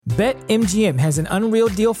BetMGM has an unreal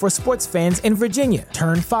deal for sports fans in Virginia.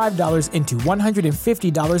 Turn $5 into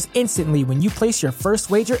 $150 instantly when you place your first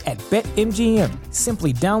wager at BetMGM.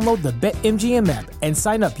 Simply download the BetMGM app and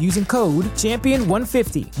sign up using code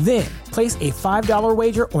Champion150. Then, place a $5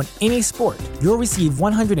 wager on any sport. You'll receive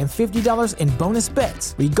 $150 in bonus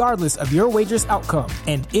bets, regardless of your wager's outcome.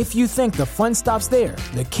 And if you think the fun stops there,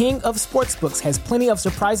 the King of Sportsbooks has plenty of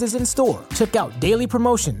surprises in store. Check out daily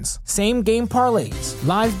promotions, same-game parlays,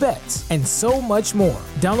 live bets, and so much more.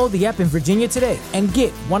 Download the app in Virginia today and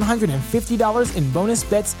get $150 in bonus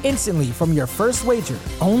bets instantly from your first wager.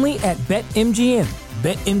 Only at BetMGM.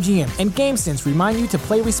 BetMGM and GameSense remind you to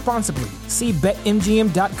play responsibly. See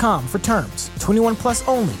BetMGM.com for terms. 21 plus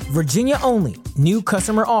only. Virginia only. New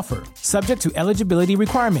customer offer. Subject to eligibility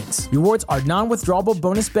requirements. Rewards are non-withdrawable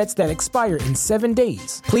bonus bets that expire in 7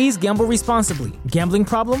 days. Please gamble responsibly. Gambling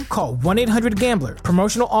problem? Call 1-800-GAMBLER.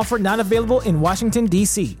 Promotional offer not available in Washington,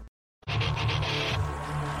 D.C.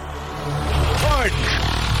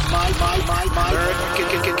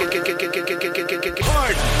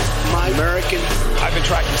 My American. I've been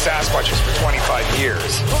tracking Sasquatches for 25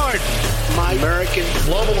 years. Pardon. My American.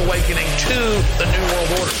 Global awakening to the New World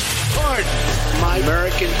Order. Pardon. My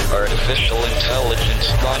American. Artificial intelligence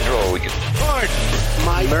android. Pardon.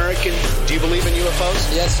 My American. Do you believe in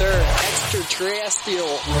UFOs? Yes, sir.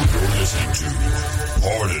 Extraterrestrial. You're listening to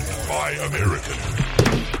Pardon My American.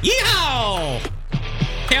 Yeehaw!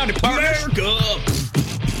 Howdy, partners. America!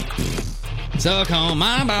 Suck on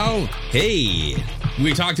my boat. Hey.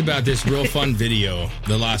 We talked about this real fun video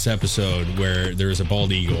the last episode where there was a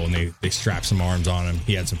bald eagle and they strapped some arms on him.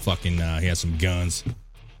 He had some fucking he had some guns.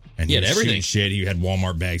 And he had was everything. shooting shit. He had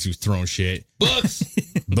Walmart bags. He was throwing shit. Books.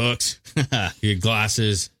 Books. He had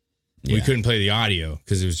glasses. Yeah. We couldn't play the audio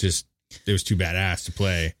because it was too badass to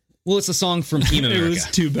play. Well, it's a song from Team America. It was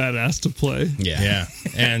too badass to play. Yeah.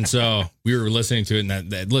 And so we were listening to it,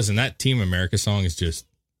 and that Team America song is just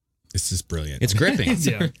brilliant. It's gripping.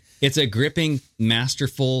 Yeah. It's a gripping,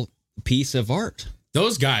 masterful piece of art.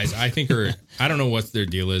 Those guys, I think, I don't know what their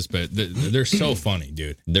deal is, but they're so funny,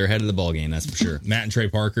 dude. They're ahead of the ball game, that's for sure. Matt and Trey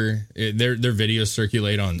Parker, their videos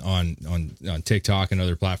circulate on TikTok and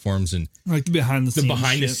other platforms, and like the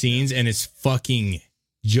behind the scenes, and it's fucking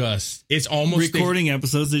it's almost recording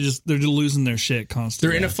episodes. They're just losing their shit constantly.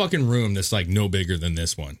 They're in a fucking room that's like no bigger than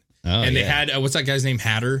this one, and they had what's that guy's name?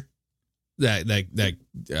 Hatter, that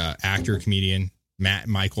actor comedian.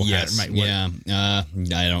 Michael yes. Hatter. I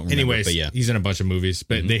don't remember. Anyways, but yeah. He's in a bunch of movies,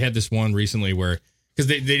 but they had this one recently where, because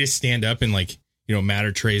they just stand up and like, Matt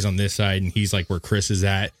or Trey's on this side and he's like where Chris is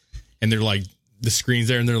at, and they're like, the screen's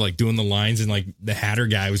there and they're like doing the lines, and like the Hatter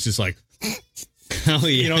guy was just like, oh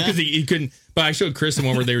yeah, because he couldn't, but I showed Chris the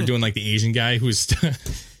one where they were doing like the Asian guy who was,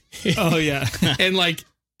 oh yeah. And like,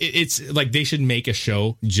 it's like they should make a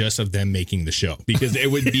show just of them making the show, because it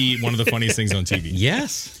would be one of the funniest things on TV.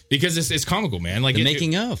 Yes. Because it's comical, man. Like the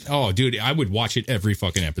making of. Oh, dude, I would watch it every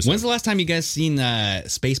fucking episode. When's the last time you guys seen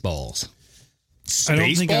Spaceballs? I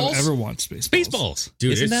don't think I've ever watched Spaceballs.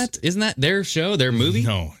 Dude, isn't that their show, their movie?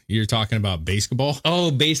 No, you're talking about Basketball.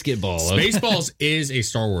 Oh, Basketball. Spaceballs is a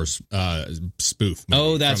Star Wars spoof movie.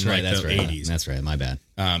 Oh, that's right. Like that's the right. 80s. That's right. My bad.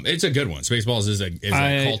 It's a good one. Spaceballs is a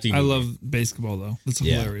culty movie. I love Basketball though. That's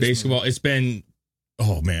hilarious. Basketball. Movie. It's been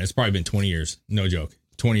it's probably been 20 years. No joke.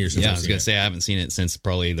 20 years since I was gonna say I haven't seen it since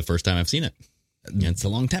probably the first time I've seen it. It's a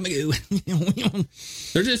long time ago.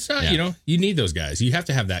 They're just you need those guys. You have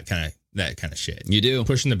to have that kind of shit. You do.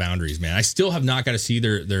 Pushing the boundaries, man. I still have not got to see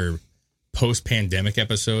their post-pandemic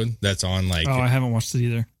episode that's on like... Oh, I haven't watched it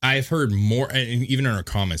either. I've heard more, and even in our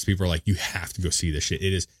comments, people are like, you have to go see this shit.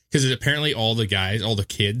 It is, because apparently all the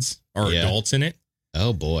kids are adults in it.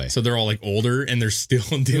 Oh, boy. So they're all like older, and they're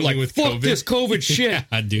still dealing with fuck COVID. this COVID shit.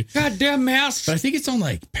 Yeah, dude. Goddamn masks. But I think it's on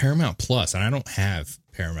like Paramount Plus, and I don't have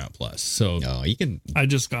Paramount Plus. So no, you can... I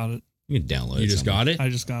just got it. You can download it. You just got it? I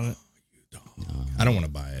just got it. I don't want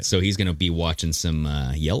to buy it. So he's going to be watching some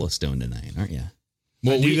Yellowstone tonight, aren't you?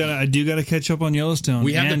 Well, I do got to catch up on Yellowstone.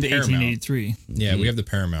 We have and the Paramount. 1883. Yeah, we have the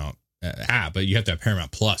Paramount app, but you have to have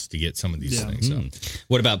Paramount Plus to get some of these things. So.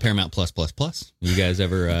 What about Paramount Plus? You guys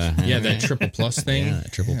ever? That triple plus thing. Yeah,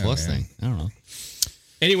 that triple plus thing. I don't know.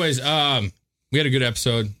 Anyways, we had a good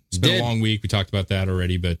episode. It's been a long week. We talked about that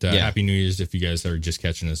already, but Happy New Year's if you guys are just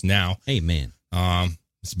catching us now. Hey, man.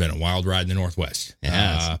 It's been a wild ride in the Northwest. It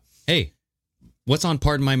has. Hey, what's on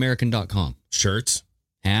pardonmyamerican.com? Shirts,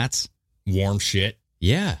 hats, warm shit.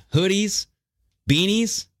 Yeah, hoodies,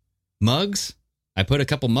 beanies, mugs. I put a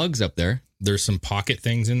couple mugs up there. There's some pocket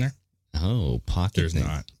things in there. Oh, pocket There's things.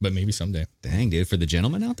 not, but maybe someday. Dang, dude, for the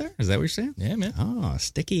gentleman out there? Is that what you're saying? Yeah, man. Oh,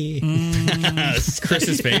 sticky.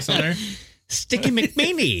 Chris's face on there. Sticky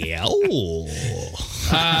McBeanie. Oh.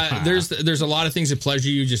 There's a lot of things that pleasure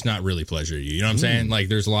you, just not really pleasure you. You know what I'm saying? Like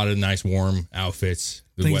there's a lot of nice warm outfits.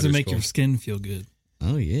 The Things that weather's make cool. your skin feel good.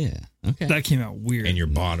 Oh, yeah. Okay. That came out weird. And your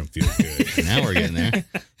bottom feels good. Now we're getting there.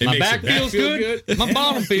 It My makes back your feels feel good. My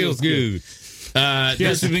bottom feels good.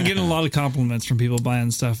 Yes, we've been getting a lot of compliments from people buying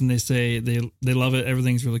stuff, and they say they love it.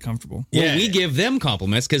 Everything's really comfortable. Well, Yeah. we give them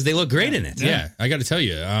compliments because they look great in it. Yeah, I got to tell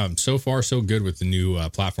you, so far so good with the new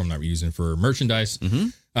platform that we're using for merchandise.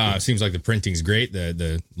 Seems like the printing's great.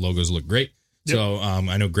 The logos look great. Yep. So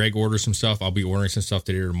I know Greg ordered some stuff. I'll be ordering some stuff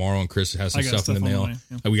today or tomorrow, and Chris has some I got stuff in the stuff on mail.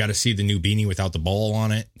 the way, yeah. We got to see the new beanie without the ball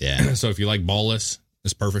on it. Yeah. So if you like ballless,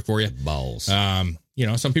 it's perfect for you. Balls.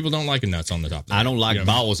 Some people don't like a nuts on the top. I don't like You know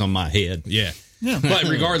what I mean? balls on my head. Yeah. Yeah. But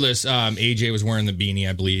regardless, AJ was wearing the beanie,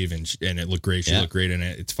 I believe, and it looked great. She Yeah. looked great in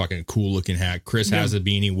it. It's fucking cool looking hat. Chris has the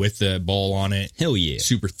beanie with the ball on it. Hell yeah.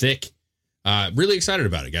 Super thick. Really excited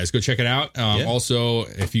about it, guys. Go check it out. Also,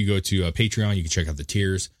 if you go to Patreon, you can check out the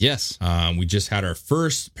tiers. Yes. We just had our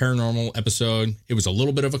first paranormal episode. It was a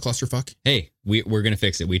little bit of a clusterfuck. Hey, we're going to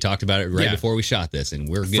fix it. We talked about it right before we shot this, and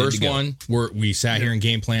we're good First to go. one, we sat here and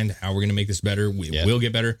game planned how we're going to make this better. We will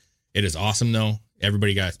get better. It is awesome, though.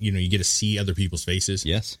 Everybody got, you get to see other people's faces.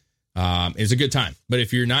 Yes. It's a good time. But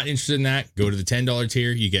if you're not interested in that, go to the $10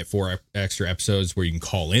 tier. You get 4 extra episodes where you can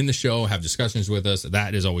call in the show, have discussions with us.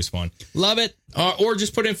 That is always fun. Love it. Or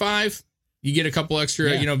just put in 5. You get a couple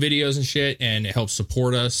extra, videos and shit, and it helps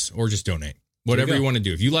support us, or just donate. Whatever you want to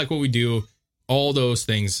do. If you like what we do, all those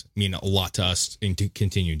things mean a lot to us and to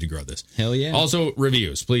continue to grow this. Hell yeah. Also,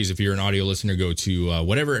 reviews. Please, if you're an audio listener, go to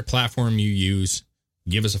whatever platform you use.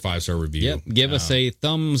 Give us a 5-star review. Yep. Give us a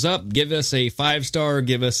thumbs up. Give us a 5-star.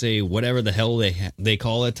 Give us a whatever the hell they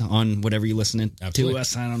call it on whatever you're listening Absolutely. to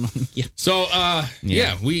us. I don't know. Yeah. So,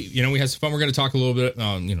 we had some fun. We're going to talk a little bit,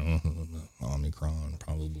 Omicron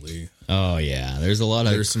probably. Oh yeah, there's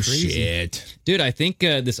some crazy shit, dude. I think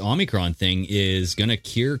this Omicron thing is going to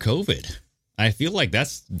cure COVID. I feel like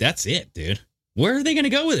that's it, dude. Where are they going to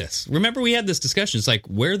go with this? Remember, we had this discussion. It's like,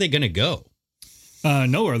 where are they going to go?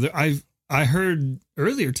 Nowhere. I heard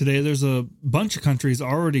earlier today there's a bunch of countries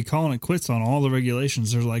already calling it quits on all the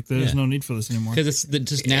regulations. They're like, there's no need for this anymore. Because it's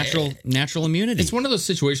just natural immunity. It's one of those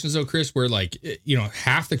situations, though, Chris, where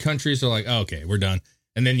half the countries are like, oh, okay, we're done.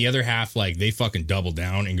 And then the other half, they fucking double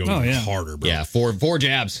down and go harder, bro. Yeah, four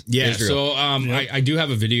jabs. Yeah, Israel. so I do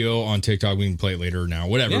have a video on TikTok. We can play it later now,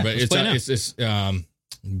 whatever. Yeah, but it's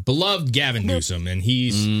beloved Gavin Newsom, and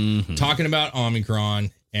he's talking about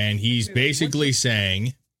Omicron, and he's basically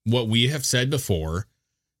saying what we have said before,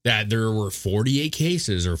 that there were 48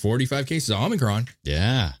 cases or 45 cases of Omicron.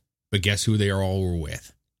 Yeah. But guess who they all were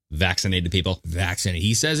with? Vaccinated people. Vaccinated.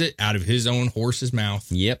 He says it out of his own horse's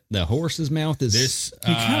mouth. Yep. The horse's mouth is this.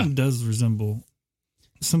 He kind of does resemble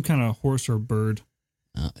some kind of horse or bird.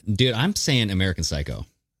 Dude, I'm saying American Psycho.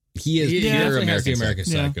 He is pure American Psycho.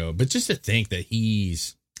 Psycho. Yeah. But just to think that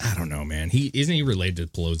I don't know, man. Isn't he related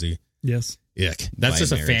to Pelosi? Yes. Yuck. That's By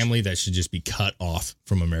just marriage. a family that should just be cut off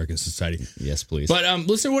from American society. Yes, please. But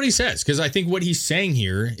listen to what he says, because I think what he's saying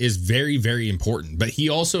here is very, very important. But he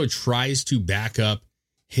also tries to back up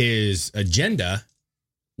his agenda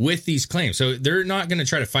with these claims. So they're not going to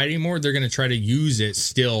try to fight anymore. They're going to try to use it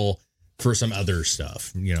still for some other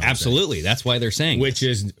stuff. Absolutely. That's why they're saying which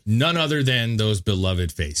is none other than those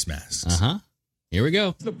beloved face masks. Here we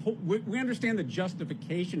go. We understand the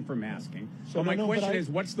justification for masking. So my question is,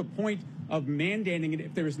 what's the point of mandating it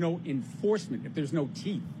if there is no enforcement, if there's no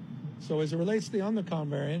teeth? So as it relates to the Omicron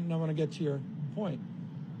variant, and I want to get to your point,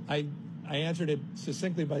 I answered it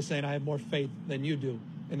succinctly by saying I have more faith than you do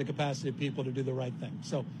in the capacity of people to do the right thing.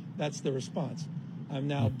 So that's the response. I'm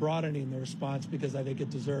now broadening the response because I think it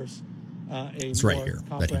deserves a more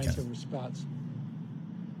comprehensive response.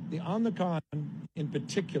 The Omicron in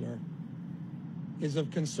particular is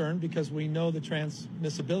of concern because we know the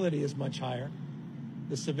transmissibility is much higher.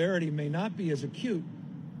 The severity may not be as acute,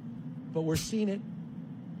 but we're seeing it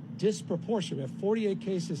disproportionate. We have 48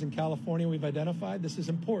 cases in California we've identified. This is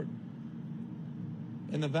important.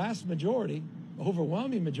 And the vast majority,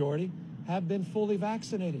 overwhelming majority, have been fully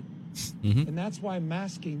vaccinated. And that's why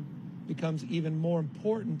masking becomes even more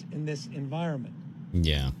important in this environment.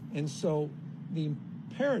 Yeah. And so the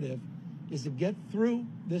imperative is to get through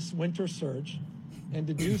this winter surge and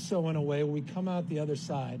to do so in a way where we come out the other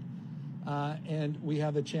side and we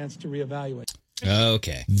have a chance to reevaluate.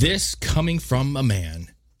 Okay. This coming from a man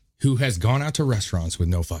who has gone out to restaurants with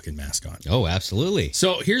no fucking mask on. Oh, absolutely.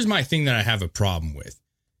 So here's my thing that I have a problem with.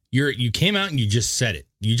 You came out and you just said it.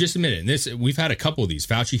 You just admitted it. And we've had a couple of these.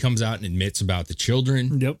 Fauci comes out and admits about the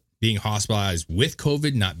children. Yep. being hospitalized with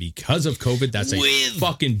COVID, not because of COVID. That's a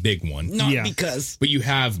fucking big one. Not because. But you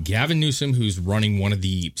have Gavin Newsom, who's running one of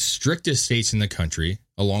the strictest states in the country,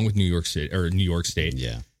 along with New York State.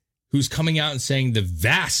 Yeah. Who's coming out and saying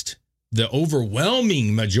the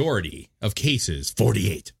overwhelming majority of cases,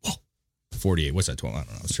 48. Whoa. 48. What's that? 12? I don't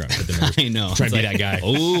know. I was trying to put the numbers. I know. Trying to be that guy.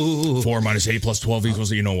 Oh, 4 minus 8 plus 12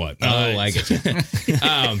 equals, you know what? I get you.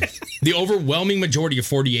 The overwhelming majority of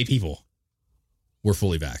 48 people were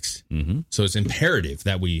fully vaxxed. Mm-hmm. So it's imperative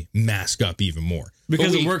that we mask up even more.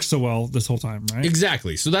 Because it works so well this whole time, right?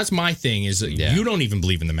 Exactly. So that's my thing is that you don't even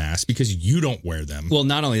believe in the mask because you don't wear them. Well,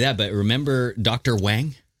 not only that, but remember Dr.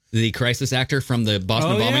 Wang, the crisis actor from the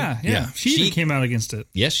Boston bombing? Yeah. She even came out against it.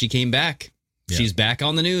 Yes, she came back. Yeah. She's back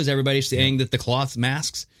on the news. Everybody's saying that the cloth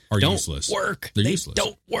masks don't useless. Work. They're they useless.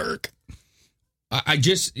 Don't work.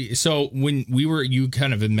 So when you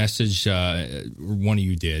kind of a message, one of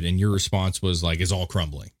you did, and your response was like, it's all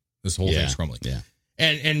crumbling. This whole thing's crumbling. Yeah.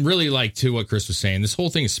 And really, like, to what Chris was saying, this whole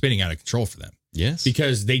thing is spinning out of control for them. Yes.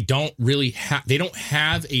 Because they don't really they don't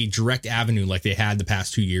have a direct avenue like they had the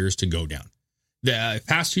past 2 years to go down. The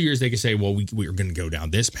past 2 years, they could say, well, we're going to go down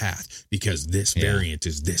this path because this variant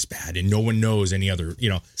is this bad and no one knows any other,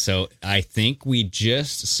 So I think we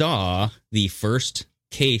just saw the first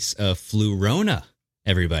case of Flurona,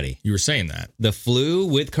 everybody. You were saying that. The flu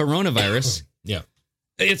with coronavirus. Yeah.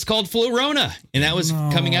 It's called Flurona, and that was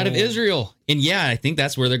coming out of Israel. And yeah, I think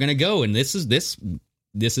that's where they're going to go. And this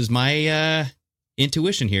is my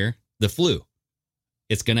intuition here. The flu.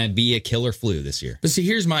 It's going to be a killer flu this year. But see,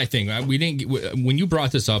 here's my thing. When you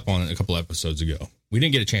brought this up on a couple episodes ago, we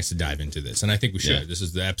didn't get a chance to dive into this, and I think we should. Yeah. This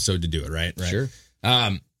is the episode to do it, right? Sure.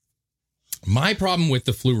 My problem with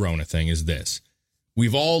the Flurona thing is this.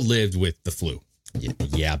 We've all lived with the flu.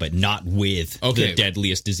 Yeah, but not with the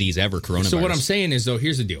deadliest disease ever, coronavirus. So what I'm saying is, though,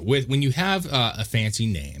 here's the deal. When you have a fancy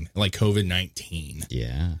name like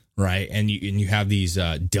COVID-19, right, and you have these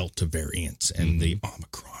Delta variants and the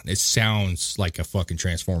Omicron, it sounds like a fucking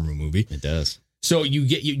Transformer movie. It does. So you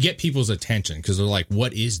get people's attention because they're like,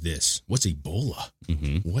 "What is this? What's Ebola?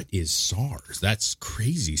 What is SARS? That's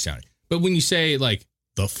crazy sounding." But when you say like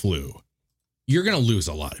the flu, you're gonna lose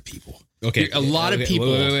a lot of people. Okay, a lot of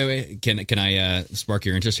people. Wait. Can I spark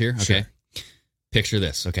your interest here? Okay, sure. Picture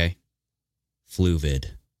this. Okay, Fluvid.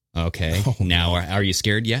 Okay, now are you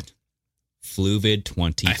scared yet? Fluvid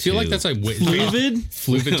 22. I feel like that's like Fluvid.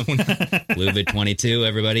 Fluvid 20. Fluvid 22.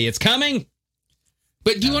 Everybody, it's coming.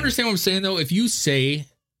 But do you understand what I'm saying though? If you say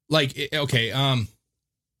like, okay,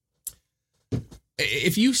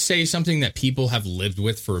 if you say something that people have lived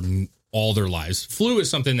with for all their lives. Flu is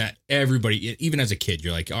something that everybody, even as a kid,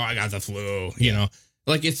 you're like, oh, I got the flu,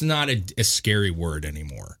 like it's not a scary word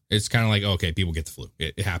anymore. It's kind of like, okay, people get the flu.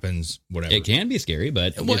 It happens, whatever. It can be scary,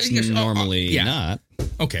 but it's normally not.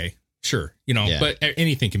 Okay, sure. But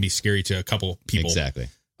anything can be scary to a couple people. Exactly.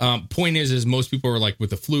 Point is most people are like with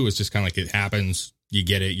the flu, it's just kind of like it happens. You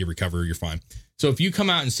get it, you recover, you're fine. So if you come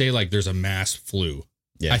out and say like there's a mass flu,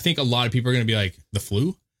 I think a lot of people are going to be like, the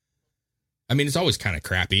flu? I mean, it's always kind of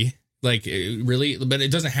crappy. Like, really? But it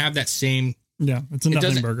doesn't have that same... Yeah, it's a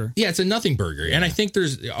nothing burger. Yeah, it's a nothing burger. Yeah. And I think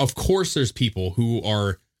there's people who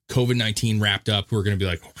are COVID-19 wrapped up who are going to be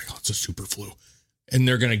like, oh my God, it's a super flu. And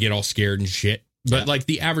they're going to get all scared and shit. But like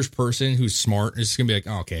the average person who's smart is going to be like,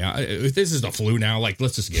 oh, okay, if this is the flu now, like,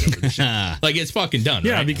 let's just get over this shit. Like, it's fucking done.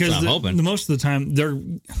 Yeah, right? because most of the time they're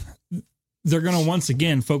going to once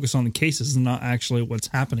again focus on the cases and not actually what's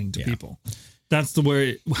happening to people. That's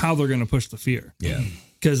how they're going to push the fear. Yeah.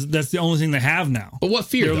 Because that's the only thing they have now. But what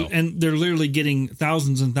fear, though? And they're literally getting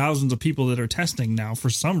thousands and thousands of people that are testing now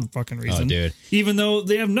for some fucking reason. Oh, dude. Even though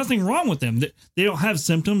they have nothing wrong with them. They don't have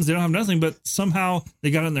symptoms. They don't have nothing. But somehow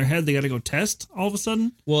they got it in their head. They got to go test all of a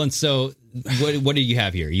sudden. Well, and so what do you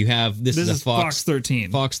have here? You have this is Fox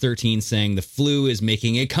 13. Fox 13 saying the flu is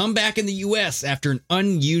making a comeback in the U.S. after an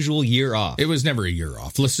unusual year off. It was never a year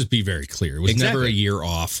off. Let's just be very clear. It was never a year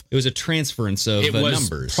off. It was a transference of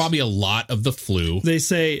numbers. Probably a lot of the flu. They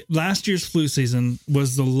say last year's flu season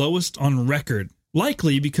was the lowest on record,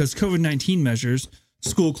 likely because COVID-19 measures,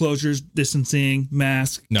 school closures, distancing,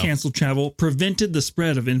 masks, canceled travel, prevented the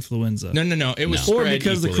spread of influenza. No. It was spread or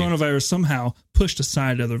because equally. The coronavirus somehow pushed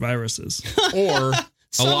aside other viruses. Or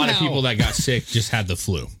a lot of people that got sick just had the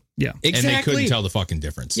flu. Yeah. Exactly. And they couldn't tell the fucking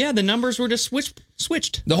difference. Yeah, the numbers were just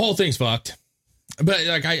switched. The whole thing's fucked. But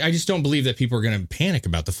like, I just don't believe that people are going to panic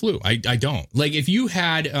about the flu. I don't. Like if you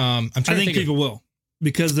had, I think people will.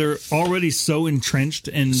 Because they're already so entrenched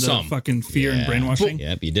in the fucking fear and brainwashing.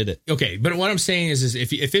 Yep, you did it. Okay, but what I'm saying is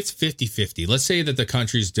if it's 50-50, let's say that the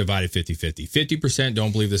country's divided 50-50. 50%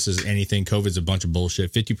 don't believe this is anything. COVID's a bunch of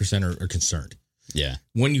bullshit. 50% are concerned. Yeah.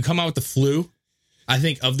 When you come out with the flu, I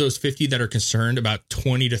think of those 50 that are concerned, about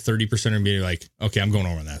 20 to 30% are going to be like, okay, I'm going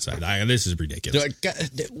over on that side. This is ridiculous.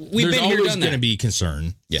 We've been always going to be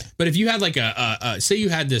concern. Yeah. But if you had like say you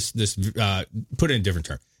had this put it in a different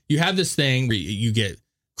term. You have this thing where you get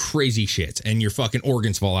crazy shits and your fucking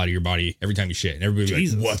organs fall out of your body every time you shit. And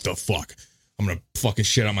everybody's like, what the fuck? I'm going to fucking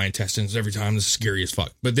shit out my intestines every time. This is scary as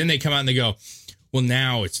fuck. But then they come out and they go, well,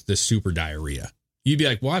 now it's the super diarrhea. You'd be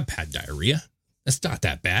like, well, I've had diarrhea. That's not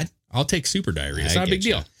that bad. I'll take super diarrhea. It's not a big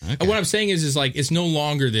deal. Okay. And what I'm saying is like, it's no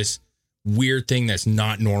longer this weird thing that's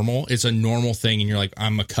not normal. It's a normal thing. And you're like,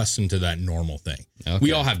 I'm accustomed to that normal thing. Okay.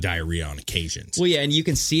 We all have diarrhea on occasions. Well, yeah. And you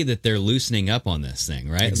can see that they're loosening up on this thing,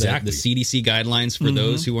 right? Exactly. The CDC guidelines for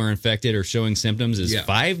those who are infected or showing symptoms is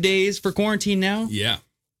 5 days for quarantine now. Yeah.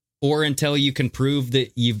 Or until you can prove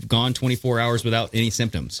that you've gone 24 hours without any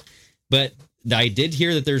symptoms. But I did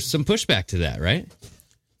hear that there's some pushback to that, right?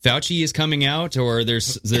 Fauci is coming out, or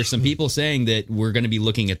there's some people saying that we're going to be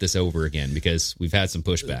looking at this over again because we've had some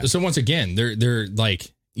pushback. So once again, they're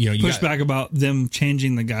like, you pushback about them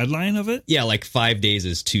changing the guideline of it. Yeah, like 5 days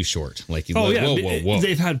is too short. Like, whoa.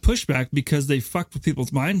 They've had pushback because they fucked with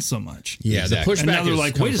people's minds so much. Yeah, exactly. The pushback and now they're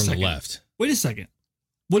like, wait a second, wait a second.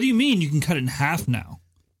 What do you mean you can cut it in half now?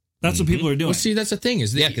 That's what people are doing. Well, see, that's the thing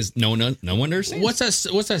is, because no one understands.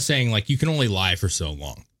 What's that saying? Like, you can only lie for so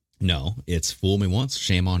long. No, it's fool me once,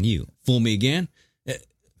 shame on you. Fool me again,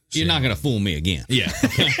 you're not going to fool me again. Yeah,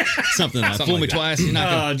 something like fool me twice. You're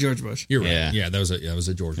not going. George Bush. You're right. Yeah, that was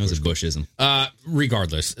a George. That was a Bushism.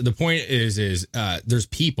 Regardless, the point is there's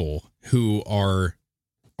people who are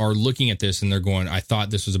looking at this and they're going, I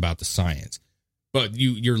thought this was about the science, but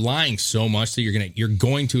you're lying so much that you're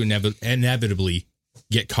going to inevitably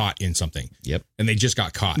get caught in something. Yep. And they just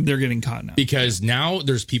got caught. They're getting caught now. Because now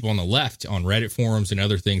there's people on the left on Reddit forums and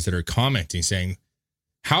other things that are commenting saying,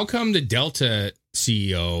 how come the Delta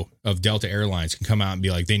CEO of Delta Airlines can come out and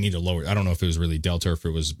be like, they need to lower, I don't know if it was really Delta or if it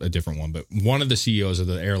was a different one, but one of the CEOs of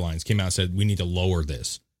the airlines came out and said, we need to lower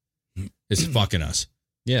this. It's fucking us.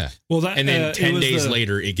 Yeah. Well, that, and then 10 days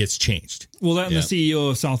later, it gets changed. Well, that and the CEO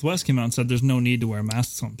of Southwest came out and said there's no need to wear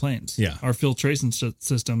masks on planes. Yeah. Our filtration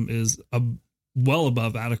system is well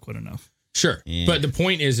above adequate enough. Sure. Yeah. But the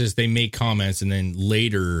point is they make comments and then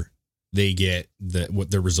later they get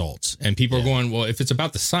the results. And people are going, well, if it's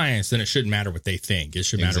about the science, then it shouldn't matter what they think. It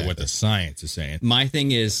should matter what the science is saying. My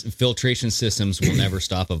thing is filtration systems will never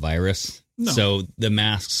stop a virus. No. So the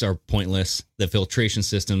masks are pointless. The filtration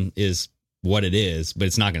system is what it is, but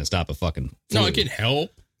it's not going to stop a fucking flu. No, it can help.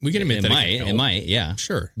 We can admit it might, yeah.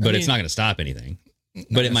 Sure. But it's not going to stop anything.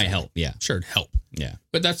 But it might help, yeah. Sure, help. Yeah.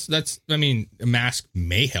 But that's I mean, a mask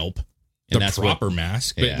may help. The proper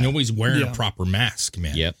mask, but nobody's wearing a proper mask,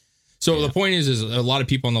 man. Yep. So the point is a lot of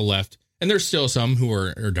people on the left, and there's still some who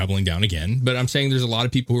are doubling down again, but I'm saying there's a lot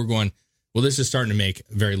of people who are going, well, this is starting to make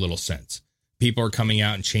very little sense. People are coming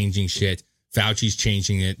out and changing shit. Fauci's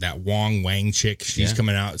changing it. That Wang chick, she's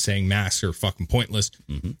coming out saying masks are fucking pointless.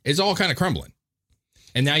 Mm-hmm. It's all kind of crumbling.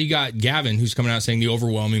 And now you got Gavin, who's coming out saying the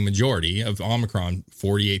overwhelming majority of Omicron,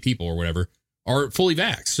 48 people or whatever, are fully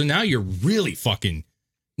vaxxed. So now you're really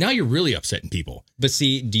upsetting people. But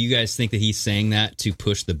see, do you guys think that he's saying that to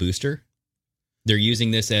push the booster? They're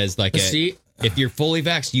using this as like if you're fully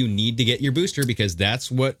vaxxed, you need to get your booster because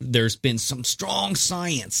that's what there's been some strong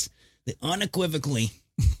science that unequivocally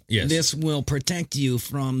this will protect you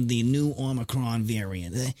from the new Omicron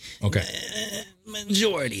variant. Okay.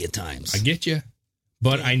 Majority of times. I get you.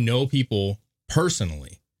 But I know people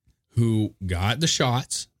personally who got the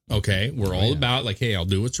shots. Okay. We're all about like, hey, I'll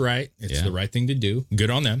do what's right. It's the right thing to do. Good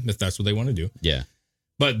on them if that's what they want to do. Yeah.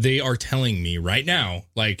 But they are telling me right now,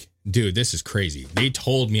 like, dude, this is crazy. They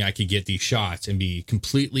told me I could get these shots and be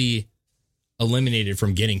completely eliminated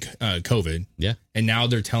from getting COVID. Yeah. And now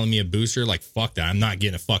they're telling me a booster. Like, fuck that. I'm not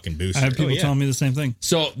getting a fucking booster. I have people telling me the same thing.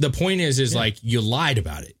 So the point is like, you lied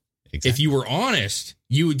about it. Exactly. If you were honest,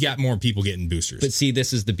 you would get more people getting boosters. But see,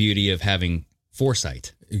 this is the beauty of having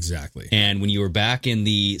foresight. Exactly. And when you were back in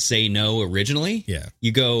the say no originally,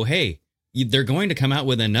 you go, hey, they're going to come out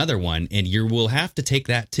with another one and you will have to take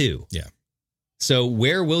that too. Yeah. So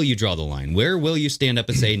where will you draw the line? Where will you stand up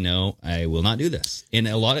and say, no, I will not do this? And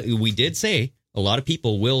we did say a lot of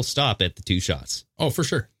people will stop at the 2 shots. Oh, for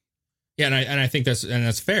sure. Yeah, and I think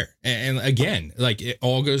that's fair. And again, like it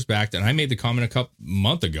all goes back to, and I made the comment a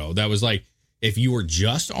month ago that was like, if you were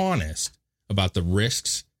just honest about the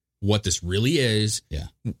risks, what this really is,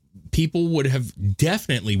 people would have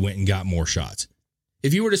definitely went and got more shots.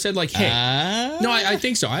 If you were to said like, hey, no, I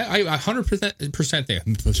think so. I 100%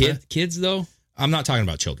 think. Kids though? I'm not talking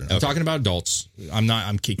about children. I'm talking about adults.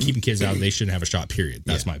 I'm keeping kids out. They shouldn't have a shot, period.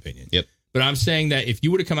 That's my opinion. Yep. But I'm saying that if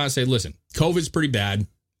you would have come out and said, listen, COVID's pretty bad.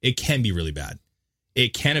 It can be really bad.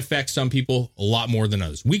 It can affect some people a lot more than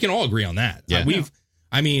others. We can all agree on that. Yeah.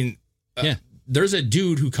 There's a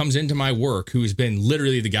dude who comes into my work who has been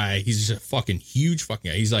literally the guy. He's just a fucking huge fucking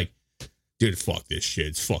guy. He's like, dude, fuck this shit.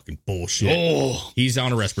 It's fucking bullshit. Oh. He's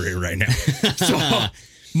on a respirator right now. So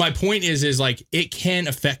my point is like, it can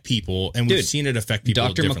affect people, and we've seen it affect people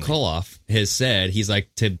Dr. differently. McCullough has said, he's like,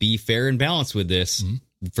 to be fair and balanced with this,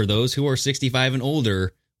 for those who are 65 and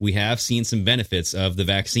older, we have seen some benefits of the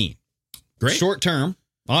vaccine. Great. Short term,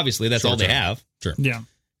 obviously, that's all they have. Sure. Yeah.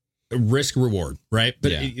 Risk reward, right?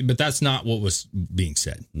 But that's not what was being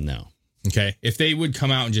said. No. Okay. If they would come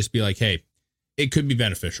out and just be like, hey, it could be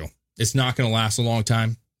beneficial. It's not going to last a long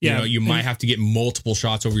time. Yeah. You might have to get multiple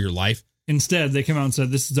shots over your life. Instead, they come out and said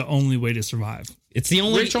this is the only way to survive. It's the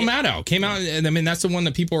only. Rachel Maddow came out, and I mean, that's the one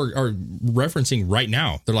that people are referencing right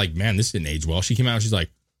now. They're like, man, this didn't age well. She came out and she's like,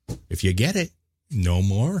 if you get it, no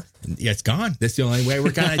more. Yeah, it's gone. That's the only way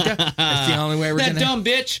we're going to do. That's the only way we're going to. That dumb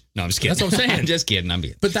bitch. No, I'm just kidding. That's what I'm saying. I'm just kidding. I'm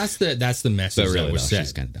kidding. But that's the message But really, that was though, said.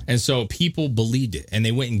 she's kinda dumb. And so people believed it, and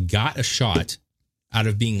they went and got a shot out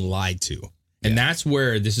of being lied to. And that's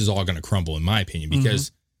where this is all going to crumble, in my opinion,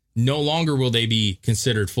 because no longer will they be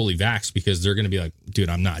considered fully vaxxed, because they're going to be like, dude,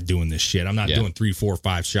 I'm not doing this shit. I'm not doing 3, 4,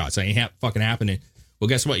 5 shots. That ain't fucking happening. Well,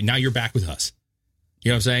 guess what? Now you're back with us.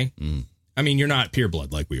 You know what I'm saying? I mean, you're not pure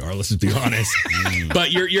blood like we are. Let's just be honest.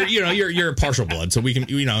 But you're a partial blood, so we can,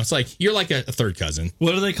 it's like you're like a third cousin.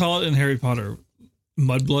 What do they call it in Harry Potter?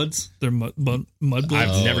 Mudbloods? They're mudbloods.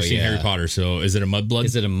 I've never seen Harry Potter, so is it a mudblood?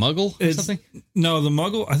 Is it a muggle or something? No, the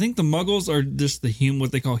muggle. I think the muggles are just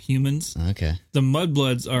what they call humans. Okay. The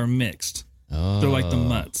mudbloods are mixed. Oh, they're like the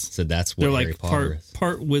mutts. So that's what they're Harry like Potter is.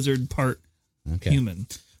 part wizard, part human.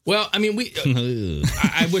 Well, I mean,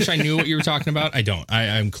 I wish I knew what you were talking about. I don't.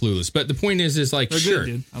 I'm clueless. But the point is like, they're sure,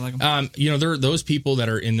 good, dude. I like them. There are those people that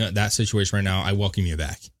are in that situation right now. I welcome you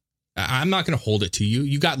back. I'm not going to hold it to you.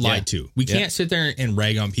 You got lied to. We can't sit there and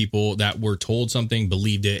rag on people that were told something,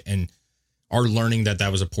 believed it, and are learning that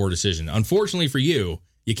was a poor decision. Unfortunately for you,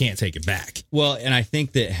 you can't take it back. Well, and I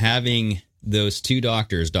think that having those two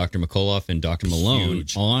doctors, Dr. McCullough and Dr. Malone,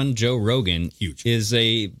 on Joe Rogan is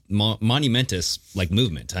a monumentous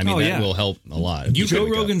movement. I mean, that will help a lot. Joe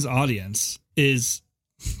Rogan's audience is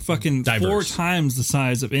fucking diverse. 4 times the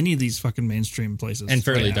size of any of these fucking mainstream places. And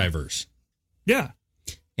fairly diverse. Yeah.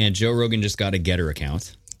 And Joe Rogan just got a Getter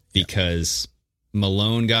account because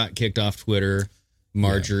Malone got kicked off Twitter.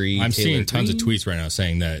 Marjorie. I'm Taylor seeing tons of Greene. tweets right now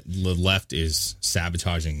saying that the left is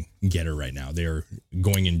sabotaging Getter right now. They're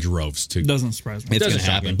going in droves to. Doesn't surprise me. It's going to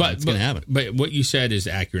happen. It's going to happen. But what you said is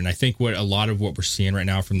accurate. And I think a lot of what we're seeing right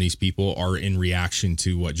now from these people are in reaction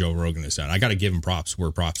to what Joe Rogan has done. I got to give him props where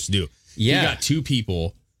props due. Yeah. He got 2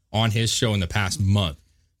 people on his show in the past month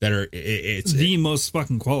that are it's the most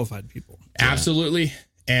fucking qualified people. Absolutely.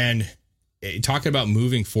 And talking about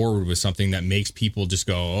moving forward with something that makes people just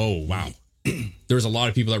go, oh, wow. There's a lot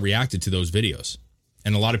of people that reacted to those videos.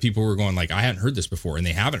 And a lot of people were going like, I hadn't heard this before. And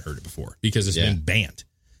they haven't heard it before because it's been banned.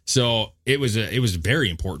 So it was very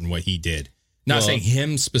important what he did. Not saying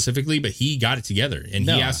him specifically, but he got it together and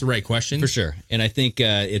he asked the right question. For sure. And I think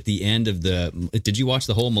at the end of did you watch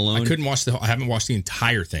the whole Malone? I couldn't watch I haven't watched the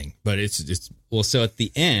entire thing, but it's well, so at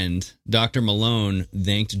the end, Dr. Malone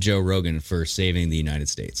thanked Joe Rogan for saving the United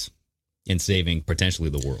States and saving potentially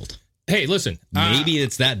the world. Hey, listen, maybe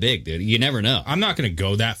it's that big, dude. You never know. I'm not going to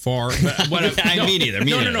go that far. But Me neither.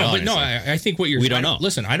 No. I think what you're. We don't know.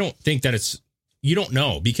 Listen, I don't think that you don't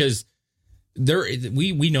know because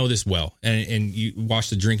we know this well, and you watch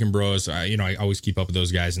the Drinking Bros. I always keep up with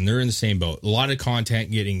those guys, and they're in the same boat. A lot of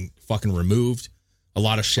content getting fucking removed, a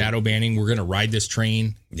lot of shadow banning. We're going to ride this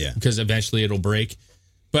train, because eventually it'll break.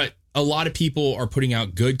 But a lot of people are putting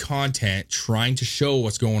out good content, trying to show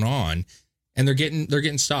what's going on. And they're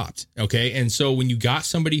getting stopped, okay? And so when you got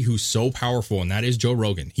somebody who's so powerful, and that is Joe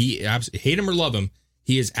Rogan, he hate him or love him,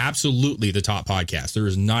 he is absolutely the top podcast. There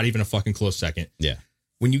is not even a fucking close second. Yeah.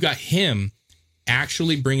 When you got him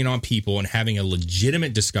actually bringing on people and having a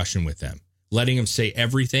legitimate discussion with them, letting them say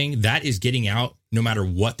everything, that is getting out no matter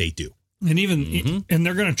what they do. And even and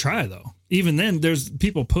they're going to try though. Even then, there's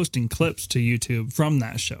people posting clips to YouTube from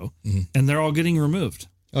that show, and they're all getting removed.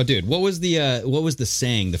 Oh, dude, what was the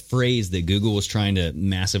saying, the phrase that Google was trying to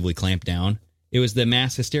massively clamp down? It was the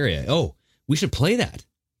mass hysteria. Oh, we should play that.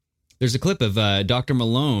 There's a clip of Dr.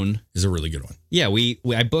 Malone. Is a really good one. Yeah,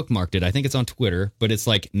 I bookmarked it. I think it's on Twitter, but it's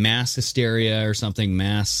like mass hysteria or something,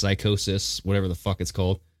 mass psychosis, whatever the fuck it's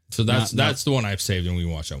called. So that's the one I've saved, and we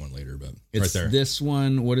can watch that one later. But it's right there, this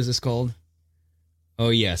one. What is this called?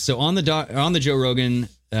 Oh yeah. So on the Joe Rogan,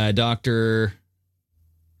 Dr.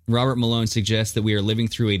 Robert Malone suggests that we are living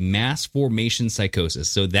through a mass formation psychosis.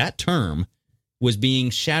 So that term was being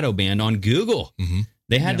shadow banned on Google. Mm-hmm.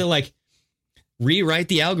 They had to like rewrite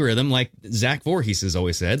the algorithm, like Zach Voorhees has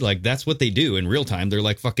always said. Like that's what they do in real time. They're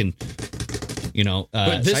like fucking, but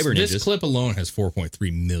cyber ninjas. This clip alone has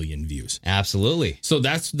 4.3 million views. Absolutely. So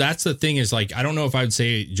that's the thing is like, I don't know if I'd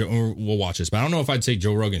say, we'll watch this, but I don't know if I'd say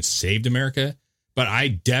Joe Rogan saved America, but I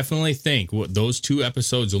definitely think what those 2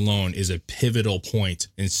 episodes alone is a pivotal point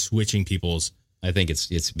in switching people's, I think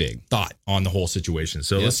it's big thought on the whole situation.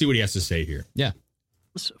 So let's see what he has to say here. Yeah.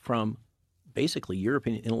 From basically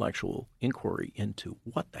European intellectual inquiry into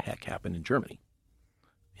what the heck happened in Germany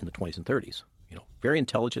in the 20s and 30s. Very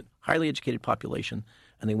intelligent, highly educated population,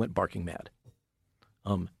 and they went barking mad.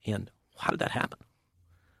 And how did that happen?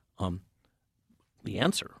 The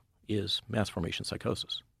answer is mass formation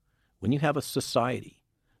psychosis. When you have a society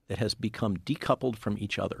that has become decoupled from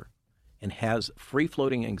each other and has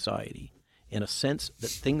free-floating anxiety and a sense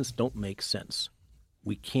that things don't make sense,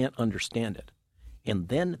 we can't understand it, and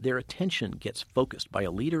then their attention gets focused by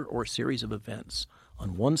a leader or a series of events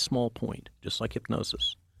on one small point, just like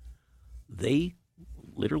hypnosis, they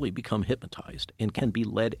literally become hypnotized and can be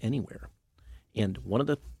led anywhere. And one of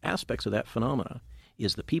the aspects of that phenomena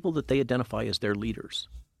is the people that they identify as their leaders,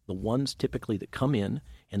 the ones typically that come in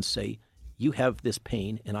and say, you have this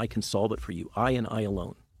pain and I can solve it for you. I and I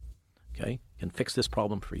alone, okay, can fix this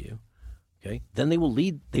problem for you. Okay, then they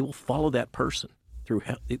will follow that person through.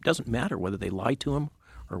 It doesn't matter whether they lie to him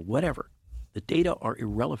or whatever. The data are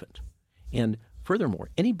irrelevant. And furthermore,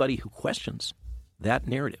 anybody who questions that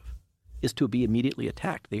narrative is to be immediately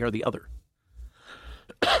attacked. They are the other.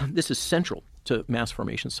 This is central to mass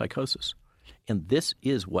formation psychosis. And this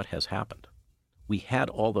is what has happened. We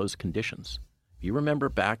had all those conditions. If you remember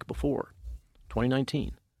back before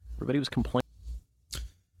 2019, everybody was complaining.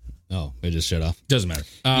 Oh, it just shut off. Doesn't matter.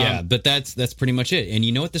 Yeah, but that's pretty much it. And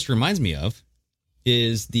you know what this reminds me of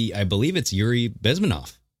is I believe it's Yuri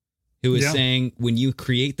Bezmenov, who is saying when you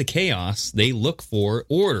create the chaos, they look for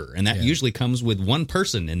order. And that usually comes with one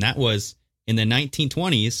person. And that was in the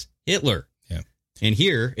 1920s, Hitler. Yeah. And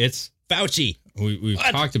here it's Fauci. We've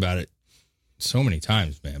talked about it so many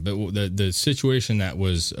times, man. But the situation that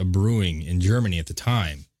was brewing in Germany at the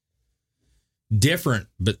time, different,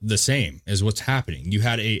 but the same as what's happening. You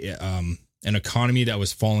had an economy that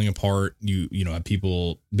was falling apart. You know, had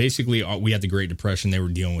people basically, we had the Great Depression. They were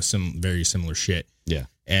dealing with some very similar shit. Yeah.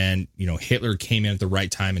 And, Hitler came in at the right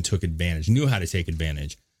time and took advantage, knew how to take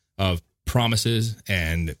advantage of promises.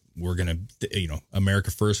 And we're going to,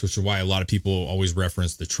 America first, which is why a lot of people always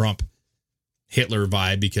reference the Trump Hitler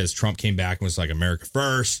vibe, because Trump came back and was like, America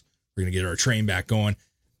first. We're going to get our train back going.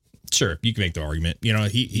 Sure, you can make the argument.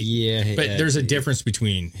 But there's a difference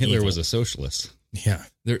between Hitler evil. was a socialist. Yeah,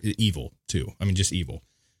 they're evil too. I mean, just evil.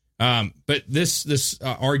 But this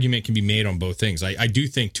argument can be made on both things. I do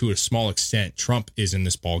think to a small extent Trump is in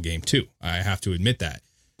this ball game too. I have to admit that,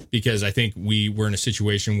 because I think we were in a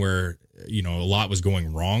situation where a lot was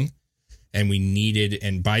going wrong, and we needed,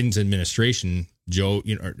 and Biden's administration,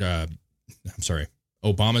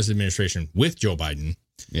 Obama's administration with Joe Biden,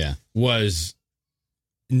 was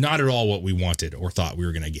not at all what we wanted or thought we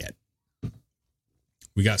were going to get.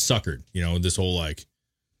 We got suckered, this whole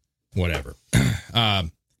whatever.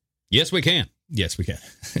 Yes, we can. Yes, we can.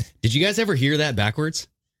 Did you guys ever hear that backwards?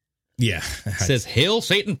 Yeah. It says, Hail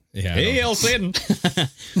Satan. Yeah, Hail Satan.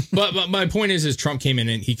 but my point is Trump came in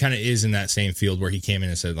and he kind of is in that same field where he came in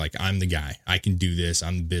and said, I'm the guy. I can do this.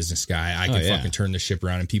 I'm the business guy. I can fucking turn the ship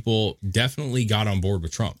around. And people definitely got on board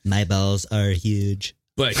with Trump. My balls are huge.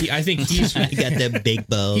 But I think he's I got the big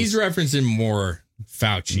balls. He's referencing more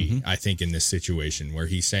Fauci, I think, in this situation where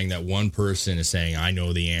he's saying that one person is saying, I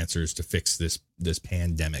know the answers to fix this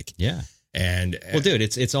pandemic. Yeah. And well, dude,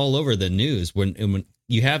 it's all over the news when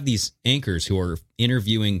you have these anchors who are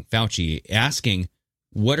interviewing Fauci, asking,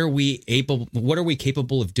 what are we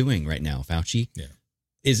capable of doing right now, Fauci? Yeah.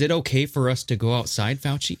 Is it okay for us to go outside,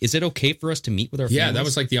 Fauci? Is it okay for us to meet with our families? Yeah, that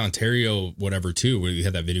was like the Ontario whatever, too, where we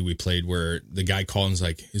had that video we played where the guy called and was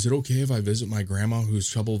like, is it okay if I visit my grandma who's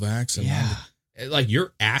trouble vax? And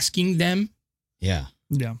you're asking them? Yeah.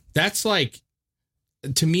 Yeah. That's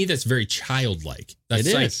to me, that's very childlike. That's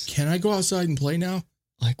it is. Can I go outside and play now?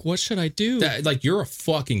 What should I do? You're a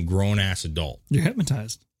fucking grown-ass adult. You're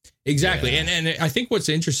hypnotized. Exactly. Yeah. And I think what's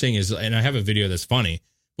interesting is, and I have a video that's funny,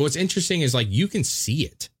 but what's interesting is you can see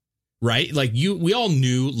it, right? We all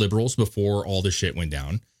knew liberals before all this shit went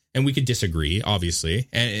down, and we could disagree, obviously,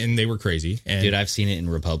 and they were crazy. And, dude, I've seen it in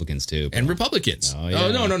Republicans too. And Republicans. Oh,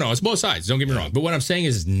 yeah. No. It's both sides. Don't get me wrong. But what I'm saying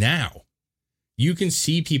is now you can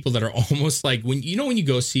see people that are almost when you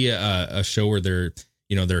go see a show where they're,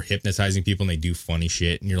 they're hypnotizing people and they do funny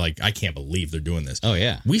shit. And you're like, I can't believe they're doing this. Oh,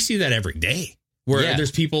 yeah. We see that every day where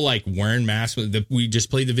there's people like wearing masks. We just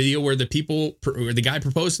played the video where the guy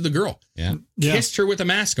proposed to the girl. Yeah. Kissed her with a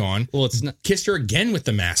mask on. Well, it's not. Kissed her again with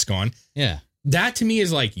the mask on. Yeah. That to me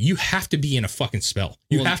is like, you have to be in a fucking spell.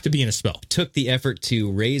 You have to be in a spell. Took the effort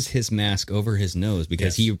to raise his mask over his nose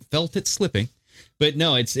because he felt it slipping. But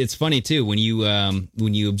no, it's funny too when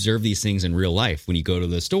you observe these things in real life. When you go to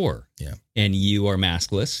the store, and you are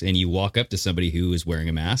maskless, and you walk up to somebody who is wearing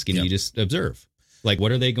a mask, and you just observe, like,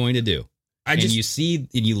 what are they going to do?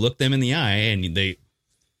 You look them in the eye, and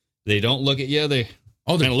they don't look at you. They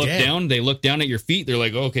look down. They look down at your feet. They're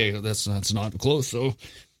like, okay, that's not close. So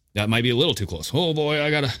that might be a little too close. Oh boy,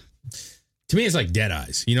 I gotta. To me, it's like dead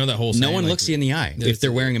eyes. You know that whole. No one looks you in the eye if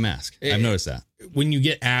they're wearing a mask. I've noticed that. When you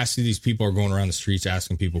get asked, these people are going around the streets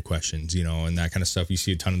asking people questions, and that kind of stuff. You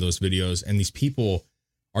see a ton of those videos, and these people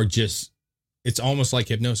are just. It's almost like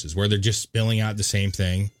hypnosis, where they're just spilling out the same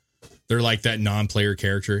thing. They're like that non-player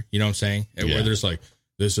character. You know what I'm saying? Yeah. Where there's like,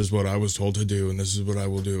 this is what I was told to do, and this is what I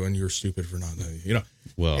will do, and you're stupid for not doing.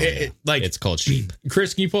 Well, it's called sheep.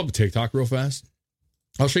 Chris, can you pull up a TikTok real fast?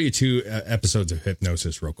 I'll show you 2 episodes of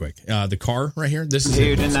hypnosis real quick. The car right here. This is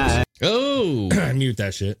hypnosis. Oh, mute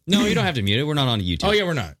that shit. No, you don't have to mute it. We're not on YouTube. Oh yeah,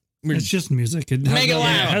 we're not. It's just music. It Make it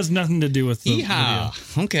loud. It has nothing to do with the video.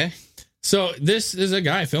 Okay. So this is a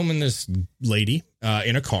guy filming this lady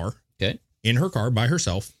in a car. Okay. In her car by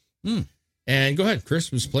herself. And go ahead, Chris,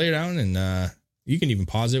 just play it out, and you can even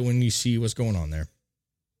pause it when you see what's going on there.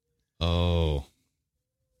 Oh,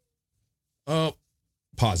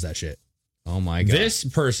 pause that shit. Oh my God. This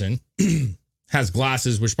person has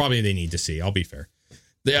glasses, which probably they need to see. I'll be fair.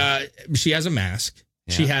 She has a mask.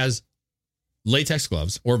 Yeah. She has latex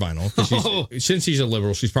gloves or vinyl. Since she's a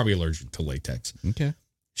liberal, she's probably allergic to latex. Okay.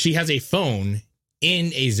 She has a phone in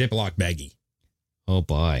a Ziploc baggie. Oh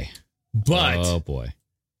boy. But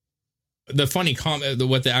the funny comment,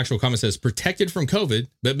 what the actual comment says, protected from COVID,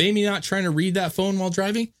 but maybe not trying to read that phone while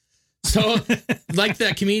driving. So, like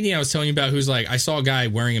that comedian I was telling you about, who's like, I saw a guy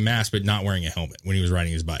wearing a mask but not wearing a helmet when he was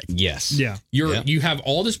riding his bike. Yes. Yeah. You have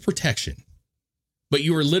all this protection, but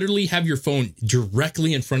you are literally have your phone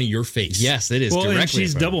directly in front of your face. Yes, it is. Well, directly and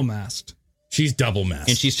she's double masked. She's double masked,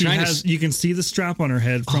 and she's trying to. You can see the strap on her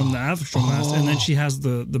head from the actual mask, and then she has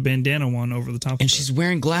the bandana one over the top. And she's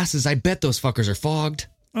wearing glasses. I bet those fuckers are fogged.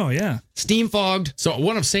 Oh yeah, steam fogged. So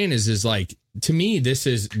what I'm saying is like, to me, this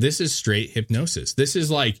is straight hypnosis. This is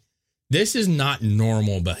not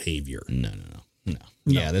normal behavior. No.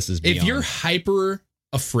 Yeah, this is beyond. If you're hyper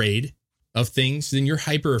afraid of things, then you're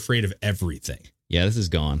hyper afraid of everything. Yeah, this is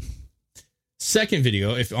gone. Second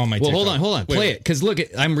video, if on my well, TikTok. hold on, play it, because look,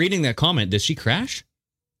 I'm reading that comment. Does she crash,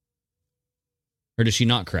 or does she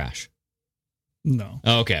not crash? No.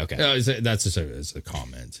 Oh, okay. That's a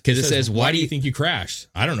comment. Because it says, "Why do you think you crashed?"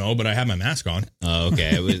 I don't know, but I have my mask on. Oh,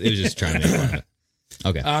 okay. It was just trying to make fun of it.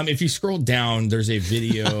 Okay. If you scroll down, there's a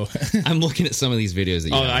video. I'm looking at some of these videos.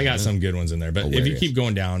 That I got some good ones in there. But Hilarious. If you keep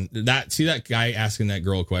going down, see that guy asking that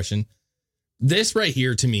girl a question? This right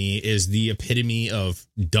here to me is the epitome of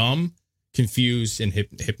dumb, confused, and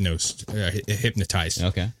hypnotized.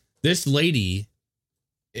 Okay. This lady,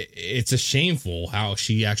 it's a shameful how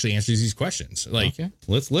she actually answers these questions. Like, okay.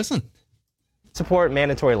 Let's listen. Support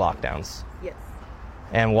mandatory lockdowns. Yes.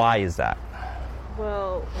 And why is that?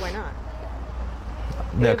 Well, why not?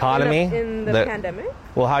 The economy? In the pandemic?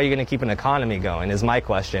 Well, how are you going to keep an economy going is my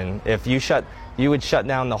question. If you would shut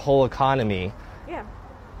down the whole economy. Yeah.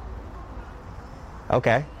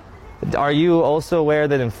 Okay. Are you also aware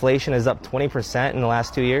that inflation is up 20% in the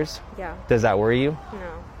last 2 years? Yeah. Does that worry you?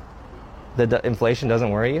 No. The inflation doesn't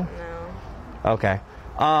worry you? No. Okay.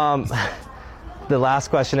 The last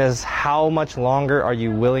question is, how much longer are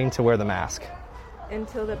you willing to wear the mask?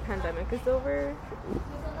 Until the pandemic is over.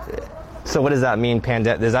 So what does that mean,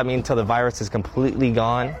 does that mean until the virus is completely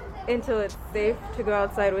gone? Until it's safe to go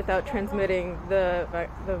outside without transmitting the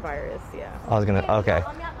virus, yeah. Okay.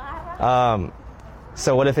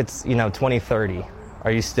 So what if it's, 2030?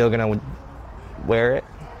 Are you still going to wear it?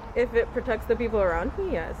 If it protects the people around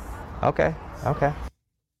me, yes. Okay.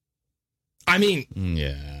 I mean,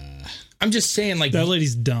 yeah. I'm just saying, like, that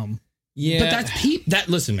lady's dumb. Yeah. But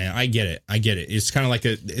listen, man, I get it. It's kind of like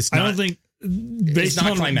it's not. I don't think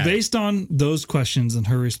based on those questions and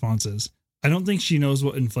her responses, I don't think she knows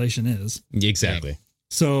what inflation is. Exactly.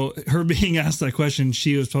 So her being asked that question,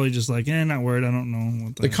 she was probably just like, not worried. I don't know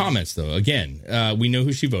what the comments, though. Again, we know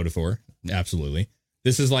who she voted for. Absolutely.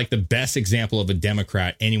 This is like the best example of a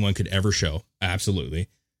Democrat anyone could ever show. Absolutely.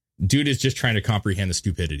 Dude is just trying to comprehend the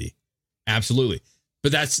stupidity. Absolutely.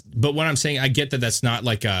 But what I'm saying, I get that that's not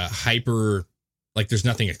like a hyper Like there's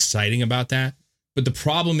nothing exciting about that. But the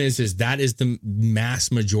problem is that is the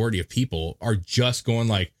mass majority of people are just going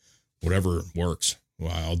like, whatever works.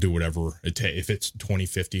 Well, I'll do whatever if it's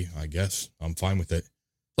 2050, I guess I'm fine with it.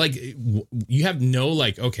 Like you have no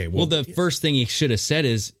like, okay. Well, the first thing he should have said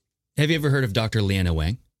is, have you ever heard of Dr. Leanna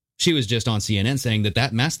Wang? She was just on CNN saying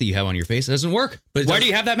that mask that you have on your face doesn't work. But why do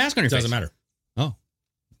you have that mask on your face? It doesn't matter. Oh,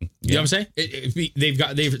 you know what I'm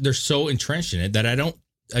saying? They're so entrenched in it that I don't.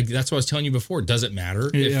 That's what I was telling you before. Does it matter?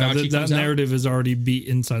 Yeah, that narrative is already beat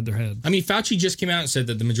inside their head. I mean, Fauci just came out and said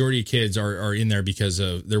that the majority of kids are in there because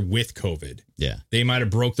they're with COVID. Yeah. They might have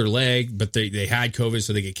broke their leg, but they had COVID,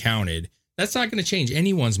 so they get counted. That's not going to change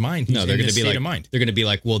anyone's mind. No, they're going to be like, mind. They're going to be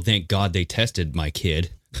like, well, thank God they tested my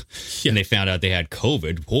kid. And they found out they had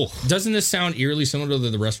COVID. Whoa. Doesn't this sound eerily similar to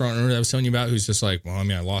the restaurant owner that I was telling you about, who's just like, well, I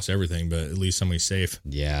mean, I lost everything, but at least somebody's safe.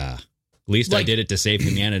 Yeah. At least I did it to save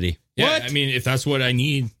humanity. Yeah, what? I mean, if that's what I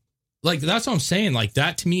need, like, that's what I'm saying. Like,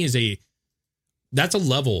 that to me is that's a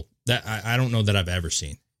level that I don't know that I've ever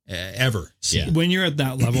seen. Yeah. When you're at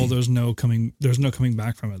that level, there's no coming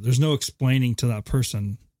back from it. There's no explaining to that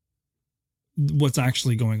person what's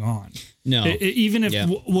actually going on. No. Even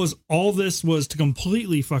if all this was to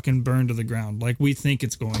completely fucking burn to the ground, like we think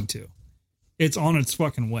it's going to, it's on its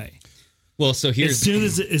fucking way. Well, so here's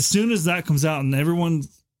as soon as that comes out and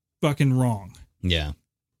everyone's fucking wrong. Yeah.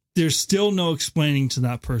 There's still no explaining to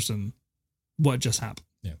that person what just happened.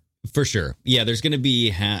 Yeah, for sure. Yeah. There's going to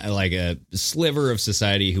be like a sliver of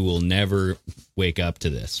society who will never wake up to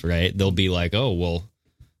this, right? They'll be like, oh, well,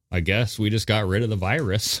 I guess we just got rid of the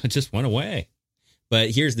virus. It just went away. But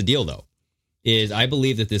here's the deal, though, is I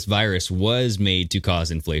believe that this virus was made to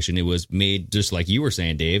cause inflation. It was made, just like you were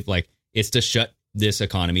saying, Dave, like it's to shut this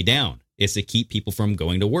economy down. It's to keep people from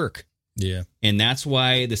going to work. Yeah. And that's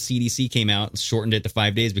why the CDC came out and shortened it to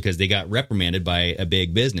 5 days, because they got reprimanded by a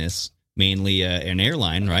big business, mainly an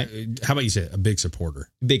airline, right? How about you say a big supporter?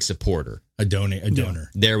 Big supporter. A donor.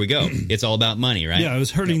 There we go. It's all about money, right? Yeah, it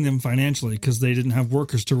was hurting them financially because they didn't have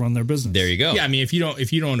workers to run their business. There you go. Yeah, I mean, if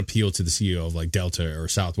you don't appeal to the CEO of like Delta or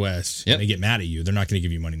Southwest, and they get mad at you, they're not going to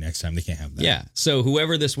give you money next time. They can't have that. Yeah. So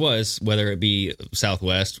whoever this was, whether it be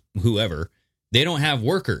Southwest, whoever, they don't have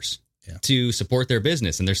workers to support their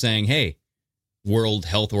business. And they're saying, hey, World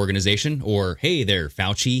Health Organization, or hey there,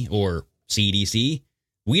 Fauci or CDC,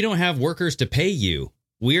 we don't have workers to pay you.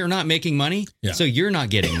 We are not making money, so you're not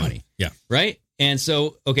getting money. Yeah. Right? And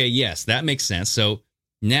so, okay, yes, that makes sense. So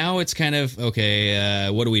now it's kind of, okay,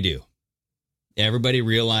 what do we do? Everybody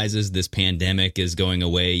realizes this pandemic is going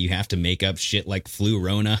away. You have to make up shit like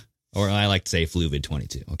flu-rona, or I like to say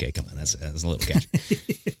fluvid-22. Okay, come on, that's a little catchy.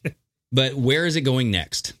 But where is it going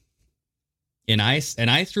next? And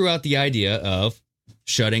I threw out the idea of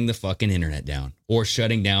shutting the fucking internet down, or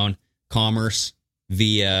shutting down commerce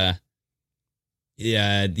via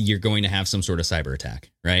you're going to have some sort of cyber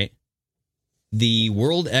attack, right? The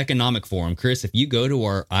World Economic Forum, Chris, if you go to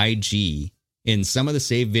our IG in some of the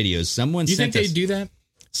saved videos, someone do you sent think us, they do that?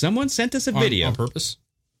 Someone sent us a video on purpose.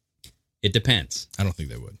 It depends. I don't think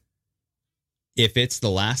they would. If it's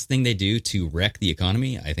the last thing they do to wreck the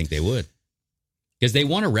economy, I think they would, because they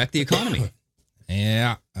want to wreck the economy.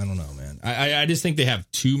 Yeah, I don't know, man. I just think they have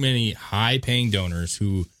too many high-paying donors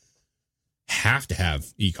who have to have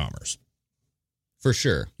e-commerce. For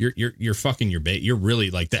sure. You're fucking your base. You're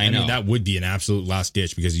really like that. I mean, that would be an absolute last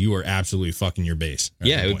ditch, because you are absolutely fucking your base.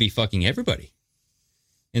 Yeah, it would be fucking everybody.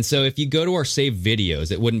 And so if you go to our saved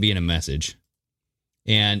videos, it wouldn't be in a message.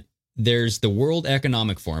 And there's the World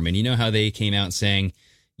Economic Forum. And you know how they came out saying,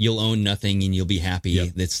 you'll own nothing and you'll be happy. Yep.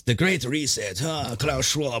 It's the Great Reset. Klaus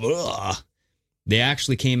Schwab. They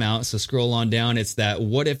actually came out. So scroll on down. It's that,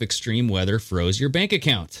 what if extreme weather froze your bank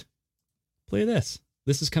account? Play this.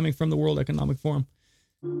 This is coming from the World Economic Forum.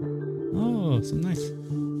 Oh, some nice.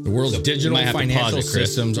 The world's digital financial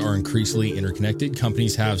systems are increasingly interconnected.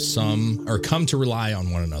 Companies have come to rely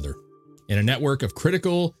on one another. In a network of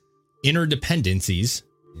critical interdependencies,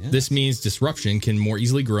 this means disruption can more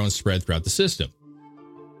easily grow and spread throughout the system,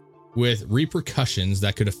 with repercussions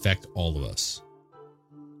that could affect all of us.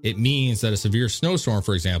 It means that a severe snowstorm,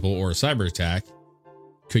 for example, or a cyber attack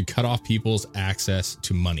could cut off people's access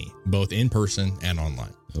to money, both in person and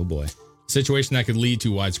online. Oh boy. A situation that could lead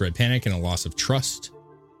to widespread panic and a loss of trust.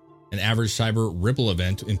 An average cyber ripple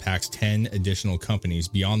event impacts 10 additional companies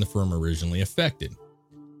beyond the firm originally affected.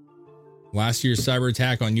 Last year's cyber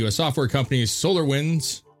attack on U.S. software company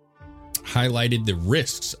SolarWinds highlighted the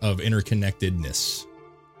risks of interconnectedness.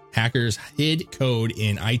 Hackers hid code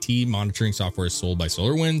in IT monitoring software sold by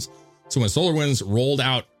SolarWinds. So when SolarWinds rolled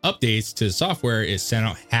out updates to software, it sent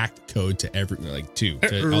out hacked code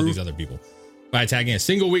to all these other people. By attacking a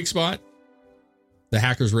single weak spot, the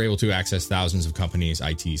hackers were able to access thousands of companies'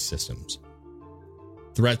 IT systems.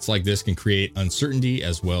 Threats like this can create uncertainty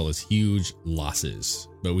as well as huge losses,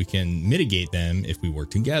 but we can mitigate them if we work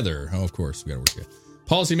together. Oh, of course, we got to work together.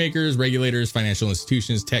 Policymakers, regulators, financial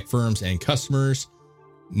institutions, tech firms, and customers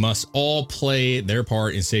must all play their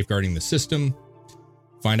part in safeguarding the system.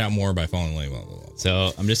 Find out more by following the link. Blah, blah, blah.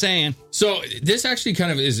 So I'm just saying. So this actually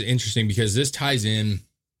kind of is interesting because this ties in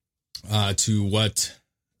to what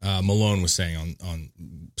Malone was saying on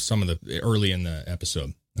some of the early in the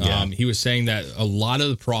episode. Yeah. He was saying that a lot of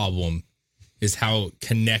the problem is how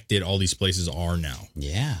connected all these places are now.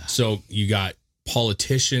 Yeah. So you got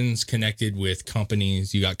politicians connected with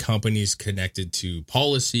companies. You got companies connected to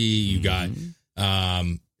policy. You got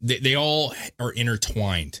they all are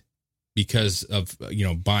intertwined because of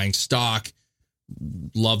buying stock.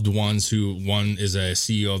 Loved ones who one is a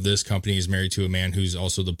CEO of this company is married to a man who's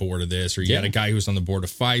also the board of this, or you got a guy who's on the board of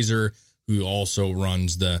Pfizer who also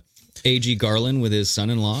runs the A.G. Garland with his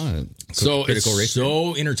son-in-law. So it's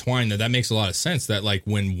so intertwined that makes a lot of sense that like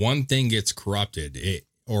when one thing gets corrupted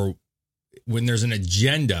or when there's an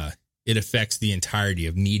agenda, it affects the entirety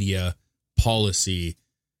of media, policy,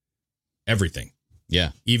 everything.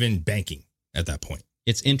 Yeah. Even banking at that point.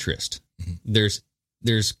 It's interest. There's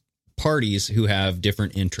parties who have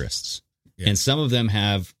different interests, and some of them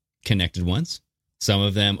have connected ones. Some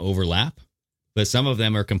of them overlap, but some of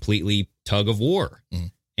them are completely tug of war.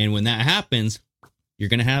 And when that happens, you're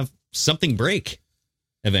going to have something break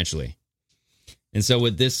eventually. And so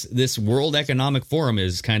what this World Economic Forum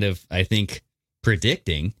is kind of, I think,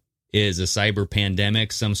 predicting is a cyber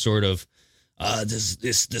pandemic, some sort of the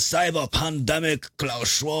cyber pandemic, Klaus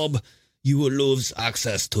Schwab. You will lose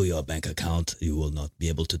access to your bank account. You will not be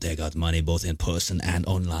able to take out money both in person and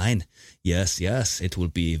online. Yes, it will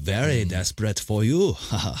be very desperate for you.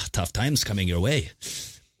 Tough times coming your way.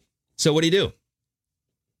 So what do?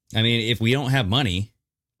 I mean, if we don't have money,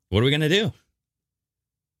 what are we going to do?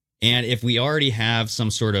 And if we already have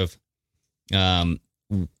some sort of,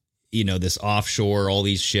 this offshore, all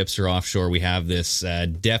these ships are offshore. We have this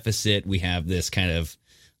deficit. We have this kind of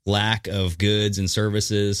lack of goods and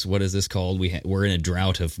services. What is this called? We're in a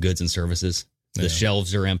drought of goods and services. The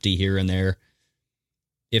shelves are empty here and there.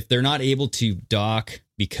 If they're not able to dock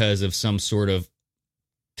because of some sort of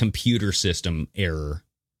computer system error,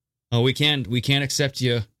 we can't accept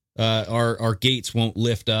you. Our gates won't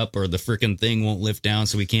lift up, or the freaking thing won't lift down,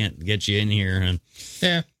 so we can't get you in here. And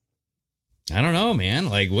I don't know, man.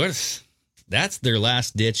 Like, that's their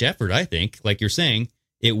last ditch effort, I think. Like you're saying,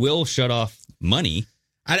 it will shut off money.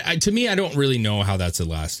 To me, I don't really know how that's a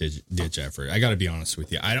last ditch effort. I got to be honest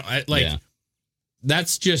with you.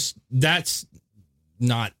 That's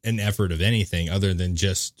not an effort of anything other than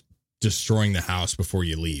just destroying the house before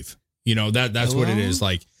you leave. That's what it is.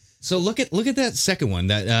 Like, so look at that second one,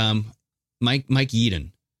 that Mike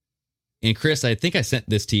Yeadon. And Chris, I think I sent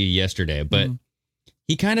this to you yesterday, but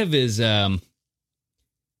he kind of is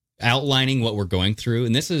outlining what we're going through.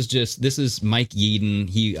 And this is Mike Yeadon.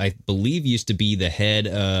 He, I believe, used to be the head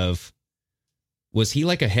of, was he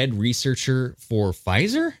like a head researcher for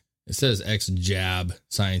Pfizer? It says ex-Jab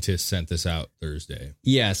scientist sent this out Thursday.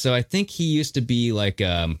 Yeah, so I think he used to be like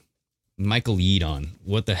Michael Yeadon.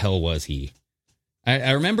 What the hell was he?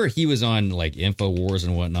 I remember he was on like InfoWars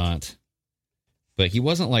and whatnot, but he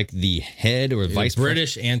wasn't like the head or vice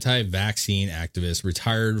British anti-vaccine activist,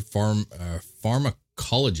 retired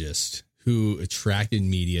pharmacologist who attracted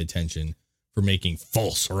media attention for making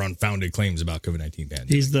false or unfounded claims about COVID-19 pandemic.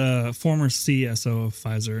 He's the former CSO of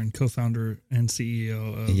Pfizer and co-founder and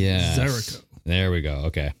CEO of Zerico. There we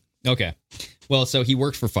go. Okay. Well, so he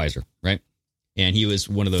worked for Pfizer, right? And he was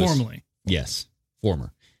one of those. Formerly. Yes,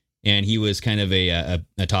 former. And he was kind of a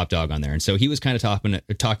top dog on there. And so he was kind of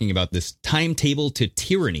talking about this timetable to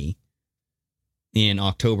tyranny in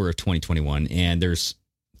October of 2021. And there's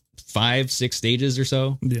 5-6 stages or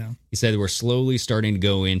so. Yeah. He said we're slowly starting to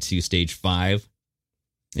go into stage 5.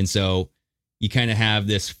 And so you kind of have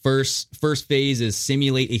this first phase is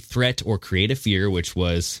simulate a threat or create a fear, which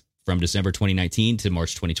was from December 2019 to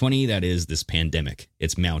March 2020. That is this pandemic.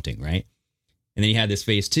 It's mounting, right? And then you had this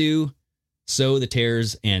phase 2, sow the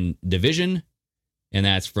tares and division. And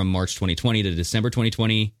that's from March 2020 to December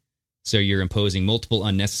 2020. So you're imposing multiple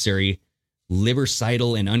unnecessary,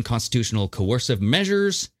 libercidal, and unconstitutional coercive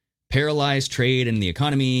measures, paralyze trade and the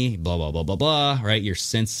economy, blah, blah, blah, blah, blah, right? You're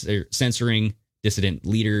censoring dissident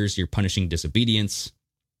leaders. You're punishing disobedience.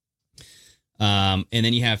 And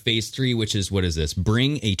then you have phase 3, which is, what is this?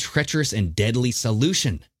 Bring a treacherous and deadly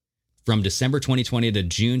solution from December 2020 to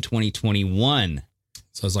June 2021.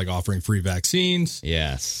 So it's like offering free vaccines.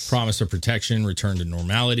 Yes. Promise of protection, return to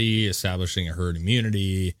normality, establishing a herd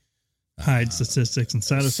immunity. Hide statistics and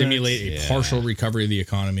side effects. Simulate a partial recovery of the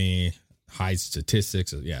economy. Hide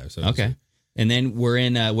statistics. Yeah. So okay. And then we're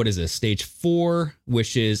in, what is this? Stage 4,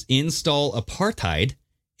 which is install apartheid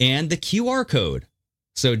and the QR code.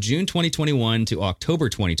 So June 2021 to October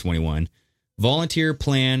 2021, voluntary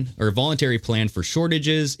plan for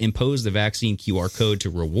shortages, impose the vaccine QR code to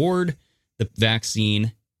reward the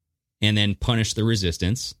vaccine and then punish the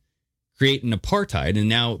resistance, create an apartheid. And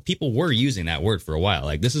now people were using that word for a while.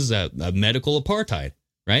 Like, this is a medical apartheid,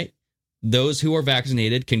 right? Those who are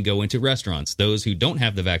vaccinated can go into restaurants. Those who don't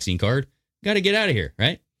have the vaccine card got to get out of here,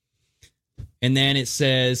 right? And then it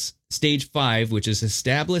says stage 5, which is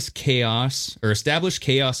establish chaos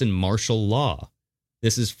and martial law.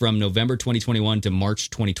 This is from November 2021 to March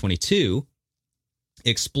 2022.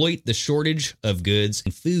 Exploit the shortage of goods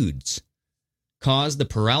and foods. Cause the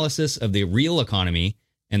paralysis of the real economy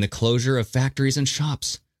and the closure of factories and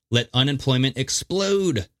shops. Let unemployment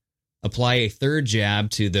explode. Apply a third jab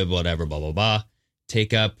to the whatever, blah, blah, blah.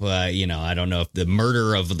 Take up, I don't know if the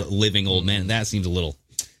murder of the living old man, that seems a little.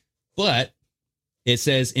 But it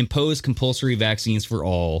says impose compulsory vaccines for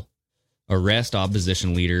all, arrest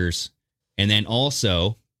opposition leaders, and then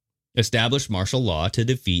also establish martial law to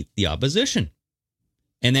defeat the opposition.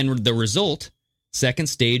 And then the result, second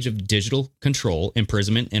stage of digital control,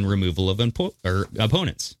 imprisonment, and removal of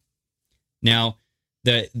opponents. Now,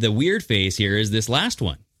 the weird phase here is this last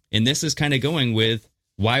one. And this is kind of going with,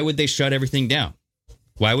 why would they shut everything down?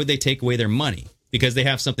 Why would they take away their money? Because they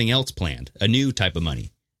have something else planned, a new type of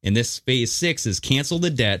money. And this phase 6 is cancel the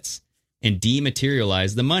debts and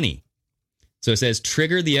dematerialize the money. So it says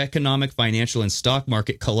trigger the economic, financial, and stock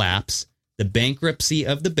market collapse, the bankruptcy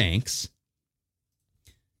of the banks,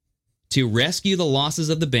 to rescue the losses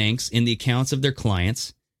of the banks in the accounts of their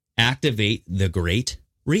clients, activate the Great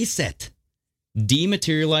Reset,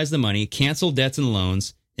 dematerialize the money, cancel debts and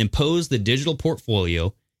loans, impose the digital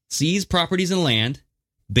portfolio, seize properties and land,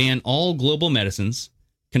 ban all global medicines,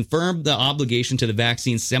 confirm the obligation to the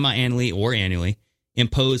vaccine semi-annually or annually,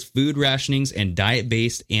 impose food rationings and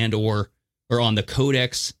diet-based and or on the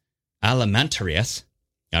Codex Alimentarius.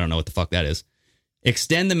 I don't know what the fuck that is.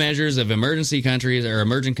 Extend the measures of emerging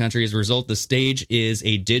countries. Result, the stage is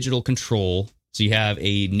a digital control. So you have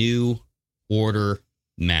a new order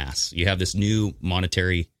mass. You have this new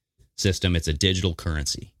monetary system. It's a digital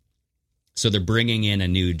currency. So they're bringing in a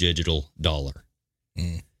new digital dollar.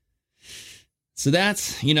 So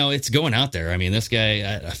that's, it's going out there. I mean, this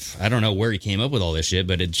guy, I don't know where he came up with all this shit,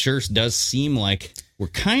 but it sure does seem like we're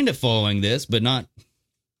kind of following this, but not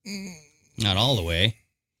all the way.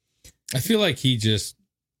 I feel like he just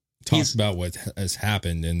talks about what has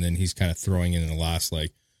happened, and then he's kind of throwing in the last, and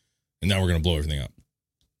now we're going to blow everything up.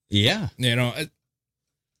 Yeah.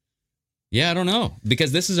 Yeah, I don't know.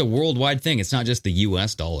 Because this is a worldwide thing. It's not just the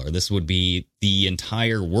U.S. dollar. This would be the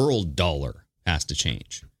entire world dollar has to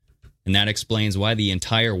change. And that explains why the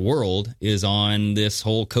entire world is on this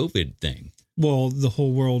whole COVID thing. Well, the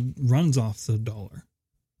whole world runs off the dollar.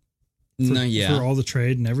 For all the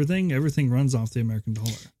trade and everything runs off the American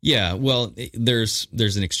dollar. Yeah, well, there's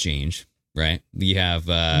an exchange, right? You have...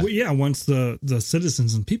 once the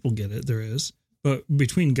citizens and people get it, there is. But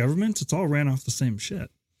between governments, it's all ran off the same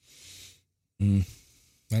shit. I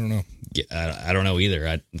don't know. Yeah, I don't know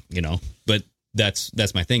either. But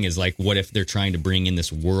that's my thing is what if they're trying to bring in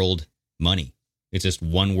this world money? It's just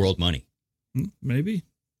one world money. Maybe.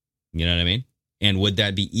 You know what I mean? And would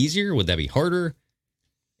that be easier? Would that be harder?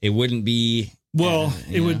 It wouldn't be. Well,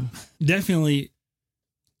 it would definitely,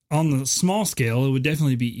 on the small scale, it would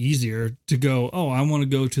definitely be easier to go, oh, I want to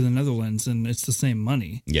go to the Netherlands and it's the same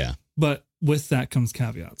money. Yeah. But with that comes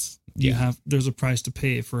caveats. There's a price to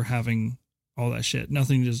pay for having all that shit.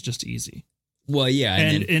 Nothing is just easy. Well, yeah.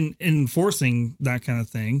 And in enforcing that kind of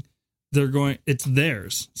thing, it's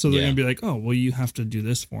theirs. So they're going to be like, oh, well, you have to do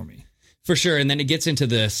this for me. For sure. And then it gets into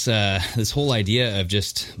this whole idea of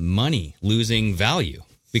just money losing value.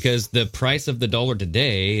 Because the price of the dollar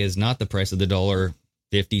today is not the price of the dollar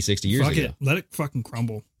 50, 60 years ago. It. Let it fucking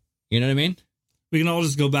crumble. You know what I mean? We can all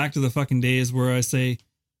just go back to the fucking days where I say,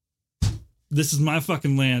 this is my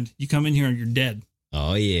fucking land. You come in here and you're dead.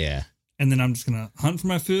 Oh, yeah. And then I'm just going to hunt for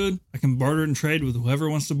my food. I can barter and trade with whoever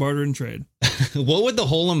wants to barter and trade. What would the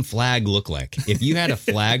Holm flag look like? If you had a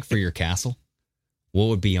flag for your castle, what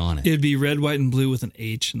would be on it? It'd be red, white, and blue with an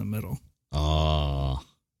H in the middle. Oh.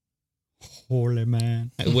 Holy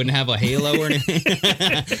man. It wouldn't have a halo or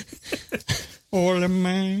anything. Holy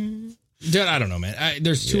man. Dude, I don't know, man.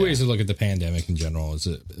 There's two ways to look at the pandemic in general. Is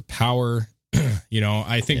it power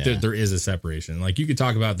I think that there is a separation. Like you could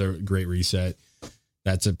talk about the Great Reset.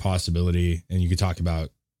 That's a possibility. And you could talk about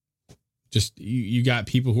just you got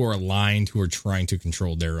people who are aligned who are trying to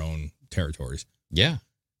control their own territories. Yeah.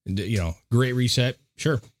 Great Reset.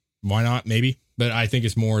 Sure. Why not? Maybe. But I think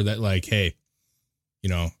it's more that like, hey,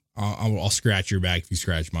 I'll scratch your back if you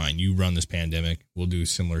scratch mine. You run this pandemic. We'll do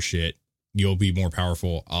similar shit. You'll be more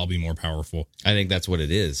powerful. I'll be more powerful. I think that's what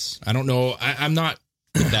it is. I don't know. I'm not.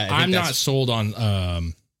 I'm not sold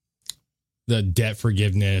on the debt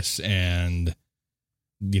forgiveness and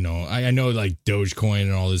I know like Dogecoin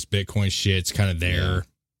and all this Bitcoin shit's kind of there.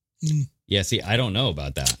 Yeah. See, I don't know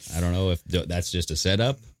about that. I don't know if that's just a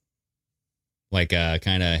setup. Like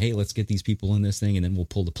kind of, hey, let's get these people in this thing and then we'll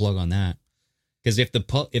pull the plug on that. Because if the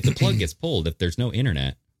plug gets pulled, if there's no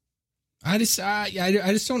internet, I just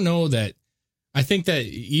don't know that. I think that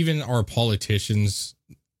even our politicians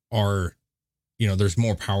are, there's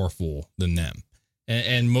more powerful than them.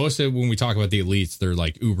 And most of when we talk about the elites, they're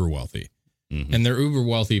like uber wealthy. Mm-hmm. And they're uber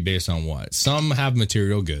wealthy based on what? Some have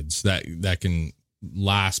material goods that can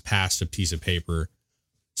last past a piece of paper.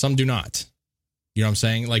 Some do not. You know what I'm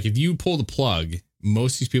saying? Like if you pull the plug,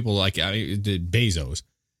 most of these people like Bezos,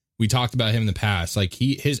 we talked about him in the past, like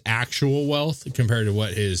his actual wealth compared to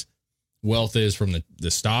what his wealth is from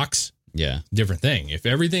the stocks. Yeah. Different thing. If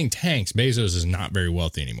everything tanks, Bezos is not very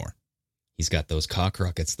wealthy anymore. He's got those cock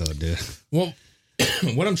rockets though, dude. Well,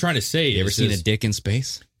 what I'm trying to say is, you ever seen a dick in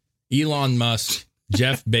space? Elon Musk,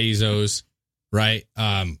 Jeff Bezos, right?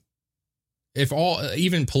 Even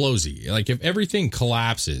Pelosi, like if everything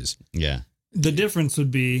collapses. Yeah. The difference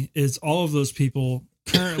would be is all of those people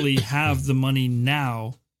currently have the money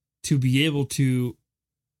now to be able to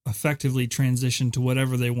effectively transition to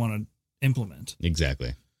whatever they want to implement.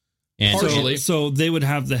 Exactly. And so they would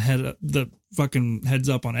have the fucking heads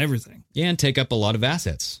up on everything. Yeah, and take up a lot of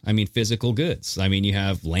assets. I mean, physical goods. I mean, you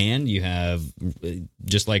have land, you have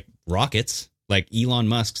just like rockets. Like Elon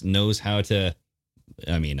Musk knows how to,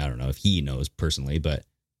 I mean, I don't know if he knows personally, but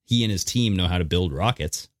he and his team know how to build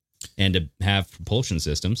rockets and to have propulsion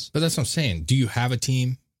systems. But that's what I'm saying. Do you have a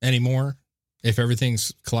team anymore? If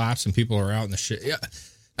everything's collapsed and people are out in the shit. Yeah,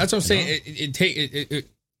 that's what I'm saying.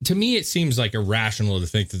 To me, it seems like irrational to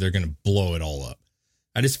think that they're going to blow it all up.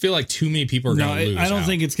 I just feel like too many people are going to lose. I don't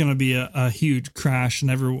think it's going to be a huge crash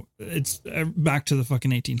and it's back to the fucking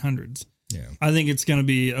 1800s. Yeah. I think it's going to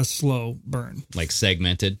be a slow burn. Like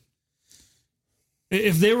segmented.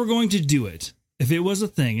 If they were going to do it, if it was a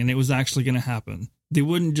thing and it was actually going to happen, they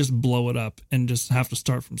wouldn't just blow it up and just have to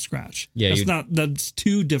start from scratch. Yeah, that's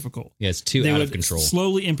too difficult. Yeah, it's too out of control.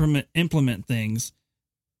 Slowly implement things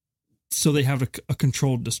so they have a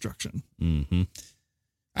controlled destruction. Mm-hmm.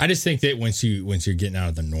 I just think that once you're getting out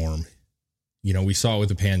of the norm, we saw it with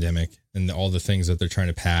the pandemic and all the things that they're trying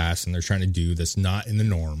to pass and they're trying to do that's not in the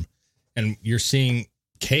norm, and you're seeing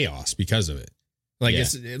chaos because of it. Like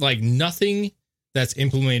It's like nothing that's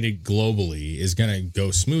implemented globally is going to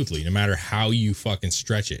go smoothly, no matter how you fucking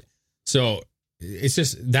stretch it. So it's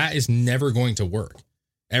just, that is never going to work.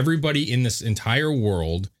 Everybody in this entire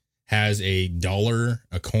world has a dollar,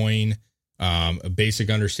 a coin, a basic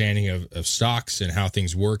understanding of stocks and how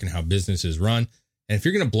things work and how businesses run. And if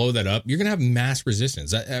you're going to blow that up, you're going to have mass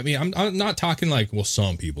resistance. I mean, I'm not talking like, well,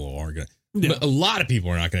 some people are going to, but a lot of people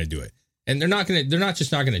are not going to do it. And they're not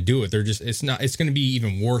just not going to do it. It's going to be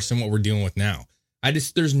even worse than what we're dealing with now.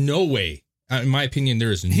 There's no way, in my opinion,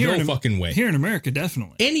 there is no fucking way. Here in America,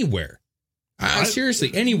 definitely. Anywhere.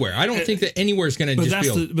 Seriously, anywhere. I don't think that anywhere is going to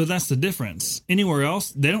just But that's the difference. Anywhere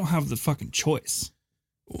else, they don't have the fucking choice.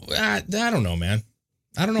 I don't know, man.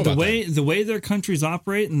 I don't know about that. The way their countries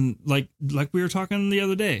operate, and like we were talking the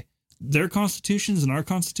other day, their constitutions and our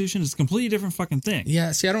constitution is a completely different fucking thing.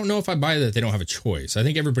 Yeah, see, I don't know if I buy that they don't have a choice. I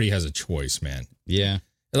think everybody has a choice, man. Yeah.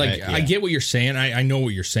 I get what you're saying. I know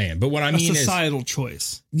what you're saying. But what I mean is societal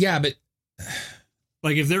choice. Yeah, but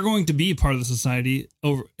like if they're going to be part of the society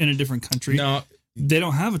over in a different country, no, they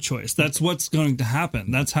don't have a choice. That's what's going to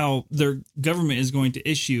happen. That's how their government is going to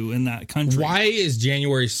issue in that country. Why is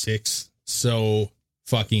January 6th so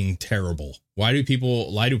fucking terrible? Why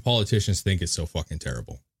do politicians think it's so fucking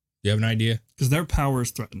terrible? Do you have an idea? Because their power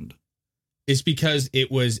is threatened. It's because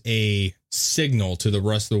it was a signal to the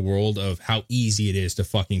rest of the world of how easy it is to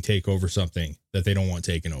fucking take over something that they don't want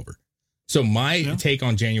taken over. So my take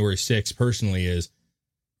on January 6th personally is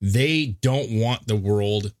they don't want the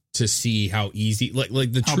world to see how easy,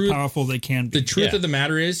 like the how truth, powerful they can be. The truth of the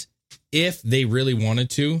matter is, if they really wanted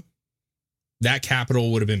to, that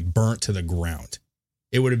Capitol would have been burnt to the ground.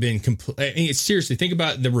 It would have been seriously, think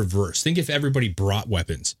about the reverse. Think if everybody brought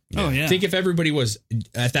weapons. Oh, yeah. Think if everybody was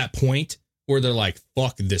at that point where they're like,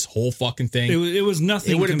 fuck this whole fucking thing. It was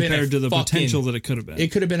nothing compared to the potential that it could have been.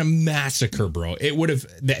 It could have been a massacre, bro.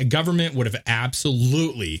 The government would have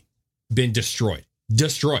absolutely been destroyed.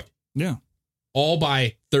 Yeah. All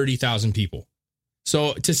by 30,000 people.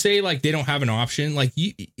 So to say like they don't have an option, like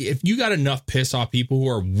if you got enough piss off people who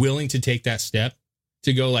are willing to take that step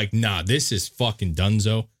to go like, nah, this is fucking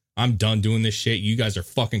donezo. I'm done doing this shit. You guys are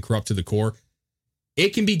fucking corrupt to the core. It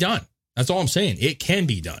can be done. That's all I'm saying. It can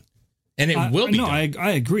be done. And it will be done.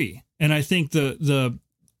 I agree. And I think the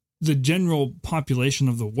general population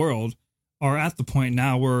of the world are at the point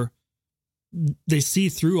now where they see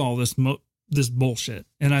through all this bullshit.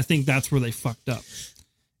 And I think that's where they fucked up.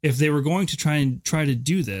 If they were going to try to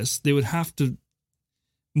do this, they would have to,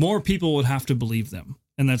 more people would have to believe them.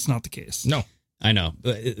 And that's not the case. No. I know.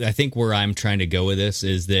 But I think where I'm trying to go with this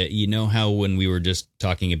is that, you know how when we were just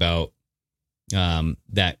talking about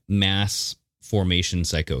that mass formation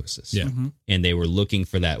psychosis, yeah, and they were looking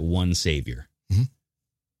for that one savior.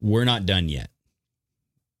 We're not done yet.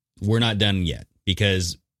 We're not done yet,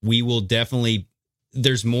 because we will definitely,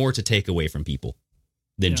 there's more to take away from people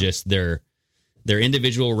than just their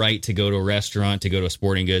individual right to go to a restaurant, to go to a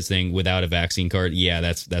sporting goods thing without a vaccine card. Yeah,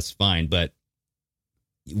 that's fine. But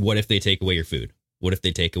what if they take away your food? What if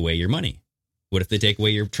they take away your money? What if they take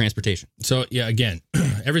away your transportation? So, yeah, again,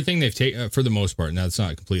 everything they've taken, for the most part, now it's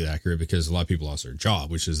not completely accurate because a lot of people lost their job,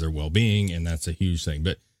 which is their well-being, and that's a huge thing.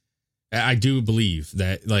 But I do believe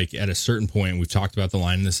that, like, at a certain point, we've talked about the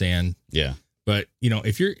line in the sand. Yeah. But, you know,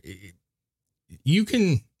 you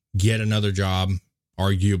can get another job,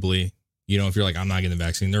 arguably, you know, if you're like, I'm not getting the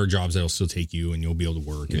vaccine, there are jobs that'll still take you and you'll be able to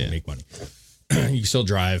work and make money. You can still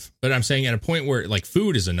drive. But I'm saying at a point where like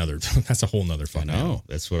food is that's a whole nother fun. No,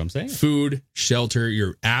 that's what I'm saying. Food, shelter,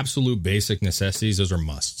 your absolute basic necessities, those are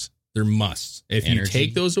musts. They're musts. If you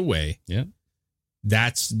take those away,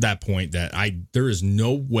 that's that point that there is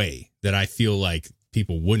no way that I feel like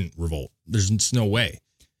people wouldn't revolt. There's just no way.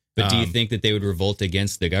 But do you think that they would revolt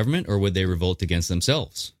against the government, or would they revolt against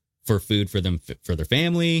themselves for food for their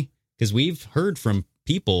family? Because we've heard from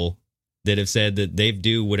people that have said that they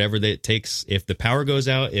do whatever that it takes. If the power goes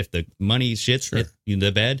out, if the money shits hit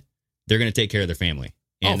the bed, they're going to take care of their family.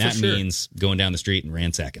 And that means going down the street and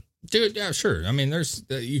ransacking. Dude, yeah, sure. I mean,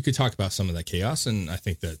 you could talk about some of that chaos, and I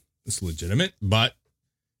think that it's legitimate. But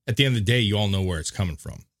at the end of the day, you all know where it's coming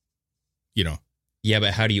from. You know? Yeah,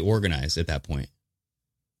 but how do you organize at that point?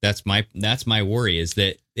 That's my worry, is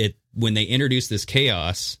that when they introduce this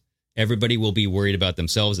chaos, everybody will be worried about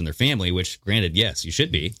themselves and their family, which, granted, yes, you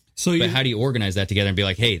should be. But how do you organize that together and be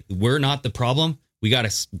like, hey, we're not the problem. We got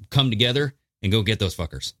to come together and go get those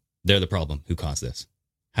fuckers. They're the problem who caused this.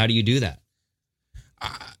 How do you do that?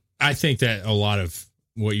 I think that a lot of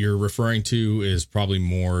what you're referring to is probably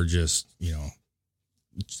more just, you know,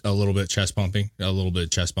 a little bit chest bumping,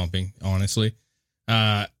 honestly.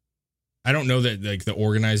 I don't know that like the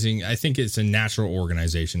organizing, I think it's a natural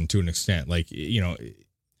organization to an extent. Like, you know,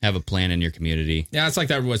 have a plan in your community. Yeah, it's like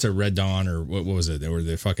that. What's a Red Dawn or what was it? They were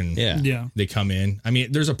the fucking they come in. I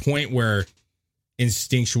mean, there's a point where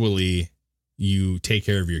instinctually you take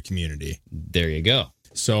care of your community. There you go.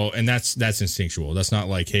 So, and that's instinctual. That's not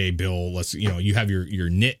like, hey, Bill, let's, you know, you have your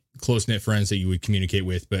close knit friends that you would communicate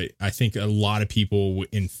with. But I think a lot of people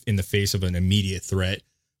in the face of an immediate threat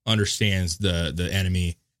understands the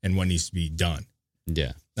enemy and what needs to be done.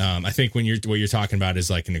 Yeah. I think what you're talking about is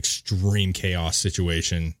like an extreme chaos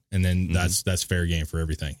situation, and then that's fair game for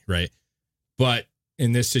everything, right? But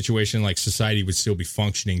in this situation, like society would still be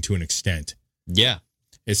functioning to an extent. Yeah,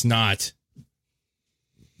 it's not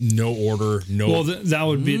no order, no. Well, that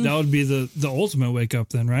would be the ultimate wake up,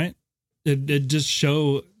 then, right? It just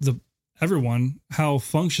show everyone how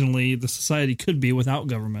functionally the society could be without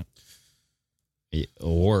government.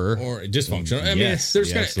 Or dysfunction. I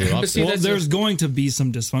mean, there's going to be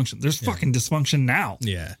some dysfunction. There's fucking dysfunction now.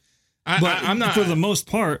 Yeah. I'm not. For the most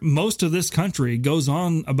part, most of this country goes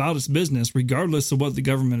on about its business regardless of what the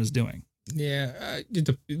government is doing. Yeah.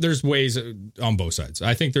 There's ways on both sides.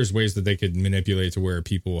 I think there's ways that they could manipulate to where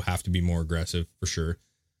people have to be more aggressive, for sure.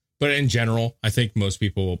 But in general, I think most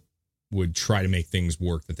people would try to make things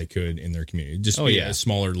work that they could in their community. Just at a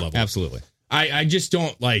smaller level. Absolutely. I just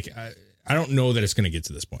don't like... I don't know that it's going to get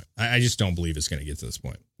to this point. I just don't believe it's going to get to this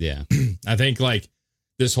point. Yeah. I think like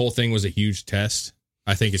this whole thing was a huge test.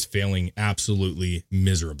 I think it's failing absolutely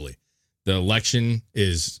miserably. The election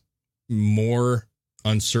is more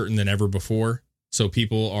uncertain than ever before. So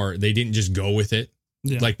they didn't just go with it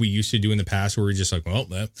like we used to do in the past, where we're just like, well,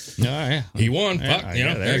 he won. Fuck, you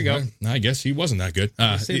know, there you go. I guess he wasn't that good.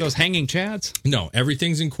 See those hanging chads? No,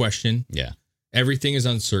 everything's in question. Yeah. Everything is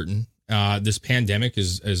uncertain. This pandemic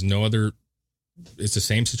is no other the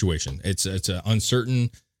same situation. It's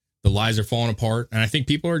uncertain. The lies are falling apart. And I think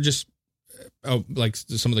people are just like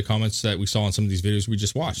some of the comments that we saw on some of these videos we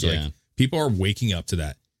just watched. Yeah. Like people are waking up to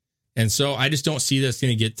that. And so I just don't see that's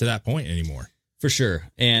going to get to that point anymore. For sure.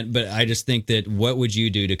 But I just think that what would you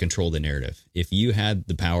do to control the narrative? If you had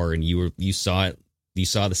the power and you saw it, you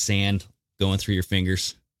saw the sand going through your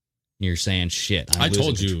fingers, and you're saying, shit. I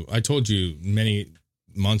told you many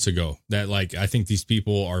months ago that like, I think these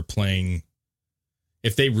people are playing,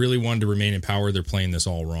 if they really wanted to remain in power, they're playing this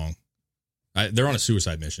all wrong. They're on a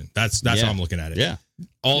suicide mission. That's how I'm looking at it. Yeah.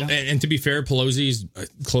 And to be fair, Pelosi's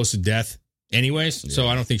close to death anyways, so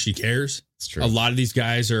I don't think she cares. It's true. A lot of these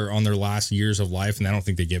guys are on their last years of life, and I don't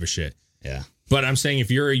think they give a shit. Yeah. But I'm saying if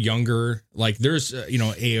you're a younger, like there's,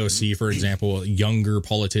 AOC, for example, a younger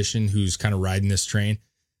politician who's kind of riding this train,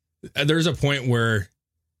 there's a point where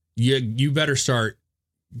you better start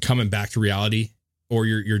coming back to reality or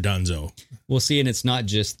you're donezo. Well, see, and it's not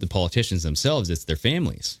just the politicians themselves, it's their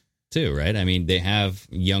families too, right? I mean, they have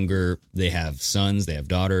sons, they have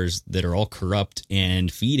daughters that are all corrupt and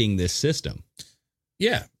feeding this system.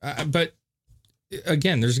 Yeah. But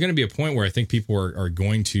again, there's going to be a point where I think people are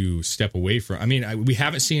going to step away from, we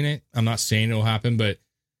haven't seen it. I'm not saying it'll happen, but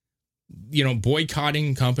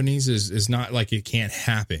boycotting companies is not like it can't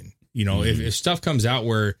happen. If stuff comes out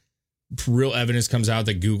where real evidence comes out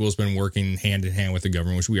that Google's been working hand in hand with the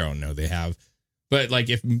government, which we all know they have. But like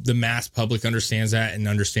if the mass public understands that and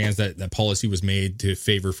understands that that policy was made to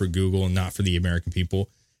favor for Google and not for the American people,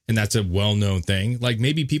 and that's a well-known thing, like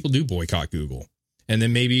maybe people do boycott Google and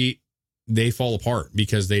then maybe they fall apart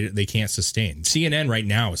because they can't sustain. CNN right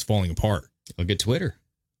now is falling apart. Look at Twitter.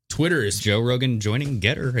 Twitter is Joe Rogan joining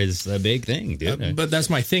Getter is a big thing, dude. But that's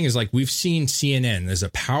my thing is like we've seen CNN as a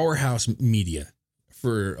powerhouse media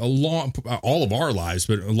for all of our lives,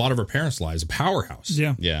 but a lot of our parents' lives, a powerhouse.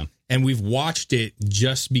 Yeah. Yeah. And we've watched it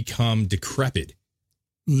just become decrepit.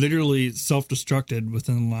 Literally self-destructed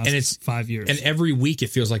within the last 5 years. And every week it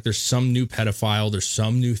feels like there's some new pedophile, there's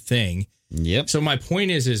some new thing. Yep. So my point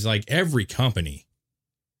is like every company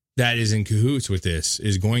that is in cahoots with this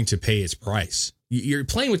is going to pay its price. You're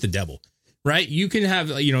playing with the devil, right? You can have,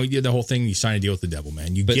 the whole thing, you sign a deal with the devil,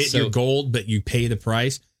 man. You get your gold, but you pay the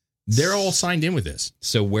price. They're all signed in with this.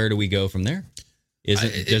 So where do we go from there?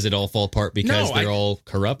 Does it all fall apart because they're all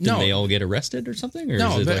corrupt and they all get arrested or something? Or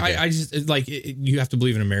no, is it but like you have to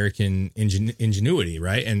believe in American ingenuity,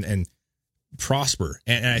 right? And prosper.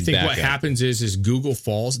 And I think what happens is Google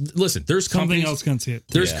falls. Listen, there's companies. Something else can see it.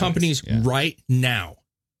 There's companies right now,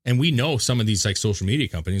 and we know some of these like social media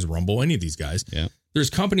companies, Rumble, any of these guys. Yeah.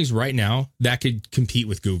 There's companies right now that could compete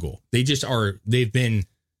with Google. They've been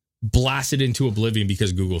blasted into oblivion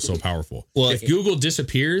because Google's so powerful. Well, if Google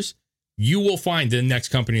disappears, you will find the next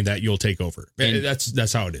company that you'll take over. And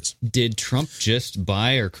that's how it is. Did Trump just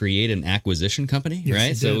buy or create an acquisition company? Yes,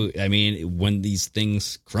 right. So, I mean, when these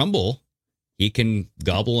things crumble, he can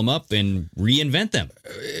gobble them up and reinvent them.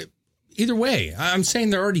 Either way, I'm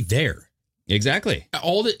saying they're already there. Exactly.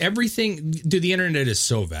 Everything, dude, the internet is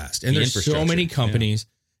so vast and there's so many companies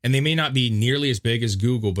and they may not be nearly as big as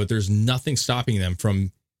Google, but there's nothing stopping them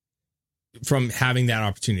from having that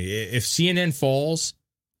opportunity. If CNN falls,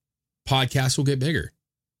 podcasts will get bigger.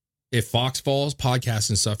 If Fox falls, podcasts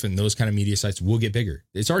and stuff and those kind of media sites will get bigger.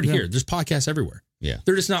 It's already here. There's podcasts everywhere. Yeah.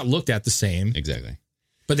 They're just not looked at the same. Exactly.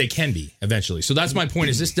 But they can be eventually. So that's my point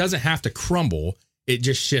is this doesn't have to crumble. It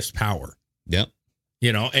just shifts power. Yep.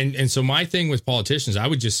 And so my thing with politicians, I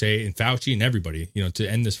would just say, and Fauci and everybody, to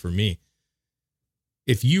end this for me,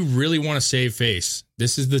 if you really want to save face,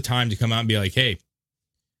 this is the time to come out and be like, hey,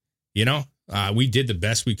 we did the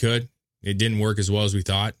best we could. It didn't work as well as we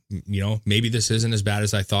thought. Maybe this isn't as bad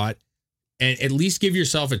as I thought. And at least give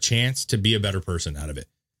yourself a chance to be a better person out of it.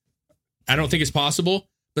 I don't think it's possible,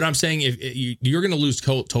 but I'm saying if you're going to lose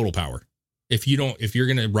total power. If you're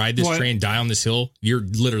going to ride this train, die on this hill, you're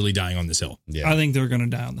literally dying on this hill. Yeah. I think they're going to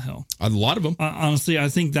die on the hill. A lot of them. Honestly, I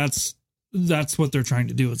think that's what they're trying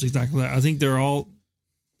to do. It's exactly that. I think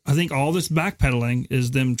all this backpedaling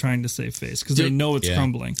is them trying to save face because they know it's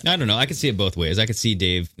crumbling. I don't know. I could see it both ways. I could see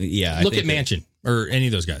Dave. Yeah. Look at Manchin or any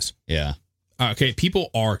of those guys. Yeah. Okay. People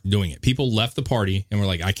are doing it. People left the party and were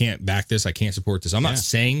like, I can't back this. I can't support this. I'm not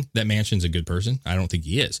saying that Manchin's a good person. I don't think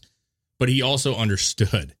he is. But he also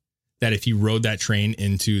understood that if he rode that train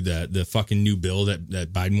into the fucking new bill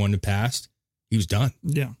that Biden wanted to pass, he was done.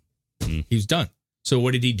 Yeah. He was done. So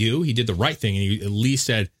what did he do? He did the right thing. And he at least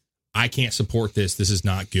said, I can't support this. This is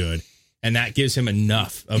not good. And that gives him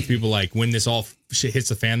enough of people like when this all shit hits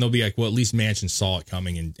the fan, they'll be like, well, at least Manchin saw it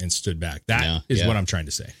coming and stood back. That is what I'm trying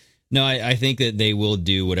to say. No, I think that they will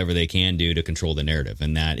do whatever they can do to control the narrative.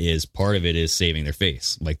 And that is part of it is saving their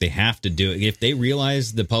face. Like they have to do it. If they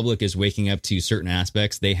realize the public is waking up to certain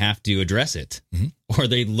aspects, they have to address it or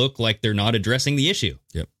they look like they're not addressing the issue.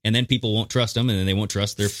 Yep. And then people won't trust them and then they won't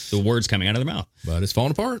trust the words coming out of their mouth. But it's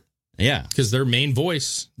falling apart. Yeah. Because their main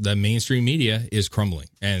voice, the mainstream media, is crumbling.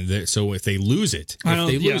 And so if they lose it,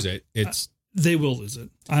 it's... They will lose it.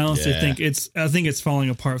 I honestly think it's falling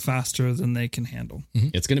apart faster than they can handle.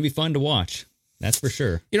 It's going to be fun to watch. That's for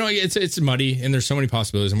sure. You know, it's muddy and there's so many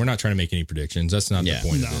possibilities and we're not trying to make any predictions. That's not the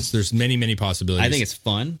point of this. There's many, many possibilities. I think it's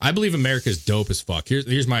fun. I believe America's dope as fuck.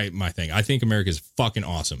 Here's my thing. I think America's fucking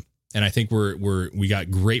awesome. And I think we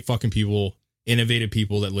got great fucking people, innovative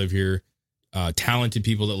people that live here, talented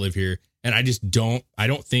people that live here. And I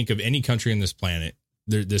don't think of any country on this planet,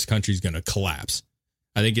 this country's going to collapse.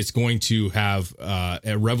 I think it's going to have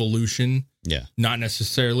a revolution. Yeah. Not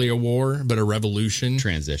necessarily a war, but a revolution.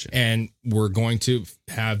 Transition. And we're going to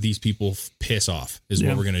have these people piss off is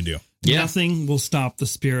what we're going to do. Nothing will stop the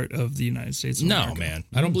spirit of the United States of America. No, man.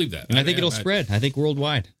 I don't believe that. And I think it'll spread. I think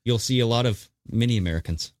worldwide. You'll see a lot of mini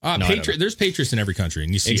Americans. There's patriots in every country,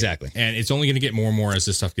 and you see exactly. It. And it's only going to get more and more as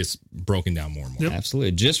this stuff gets broken down more and more. Yep.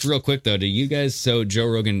 Absolutely. Just real quick though, do you guys? So Joe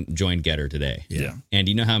Rogan joined Getter today. Yeah. And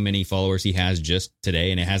do you know how many followers he has just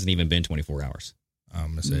today? And it hasn't even been 24 hours.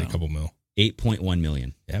 I'm gonna say a couple mil. 8.1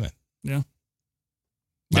 million. Yeah, man. Yeah.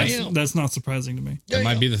 That's not surprising to me. That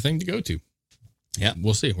might be the thing to go to. Yeah,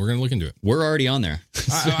 we'll see. We're gonna look into it. We're already on there.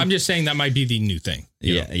 I'm just saying that might be the new thing.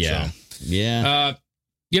 Yeah.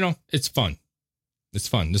 You know, it's fun. It's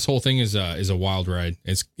fun. This whole thing is a wild ride.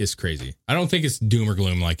 It's crazy. I don't think it's doom or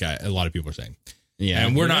gloom like a lot of people are saying. Yeah,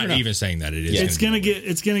 and we're not even saying that it is. It's gonna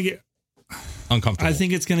get uncomfortable. I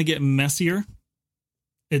think it's gonna get messier.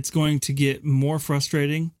 It's going to get more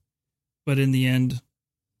frustrating, but in the end,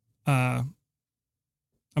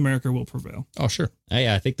 America will prevail. Oh, sure.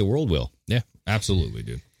 I think the world will. Yeah, absolutely,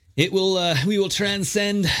 dude. It will. We will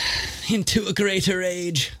transcend into a greater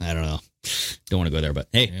age. I don't know. Don't want to go there, but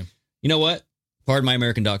hey, you know what?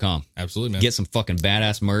 PardonMyAmerican.com. Absolutely, man. Get some fucking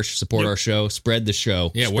badass merch. Support our show. Spread the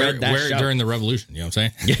show. Yeah, wear it during the revolution. You know what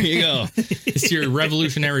I'm saying? There you go. It's your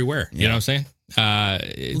revolutionary wear. You know what I'm saying?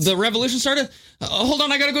 The revolution started. Hold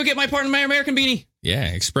on, I gotta go get my Pardon My American beanie. Yeah,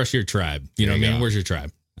 express your tribe. You know what I mean? Where's your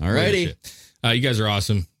tribe? Alrighty. You guys are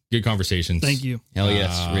awesome. Good conversations. Thank you. Hell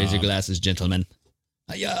yes. Raise your glasses, gentlemen.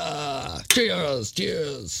 Yeah. Cheers.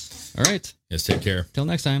 Cheers. All right. Yes, take care. Till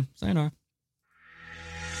next time. Sayonara.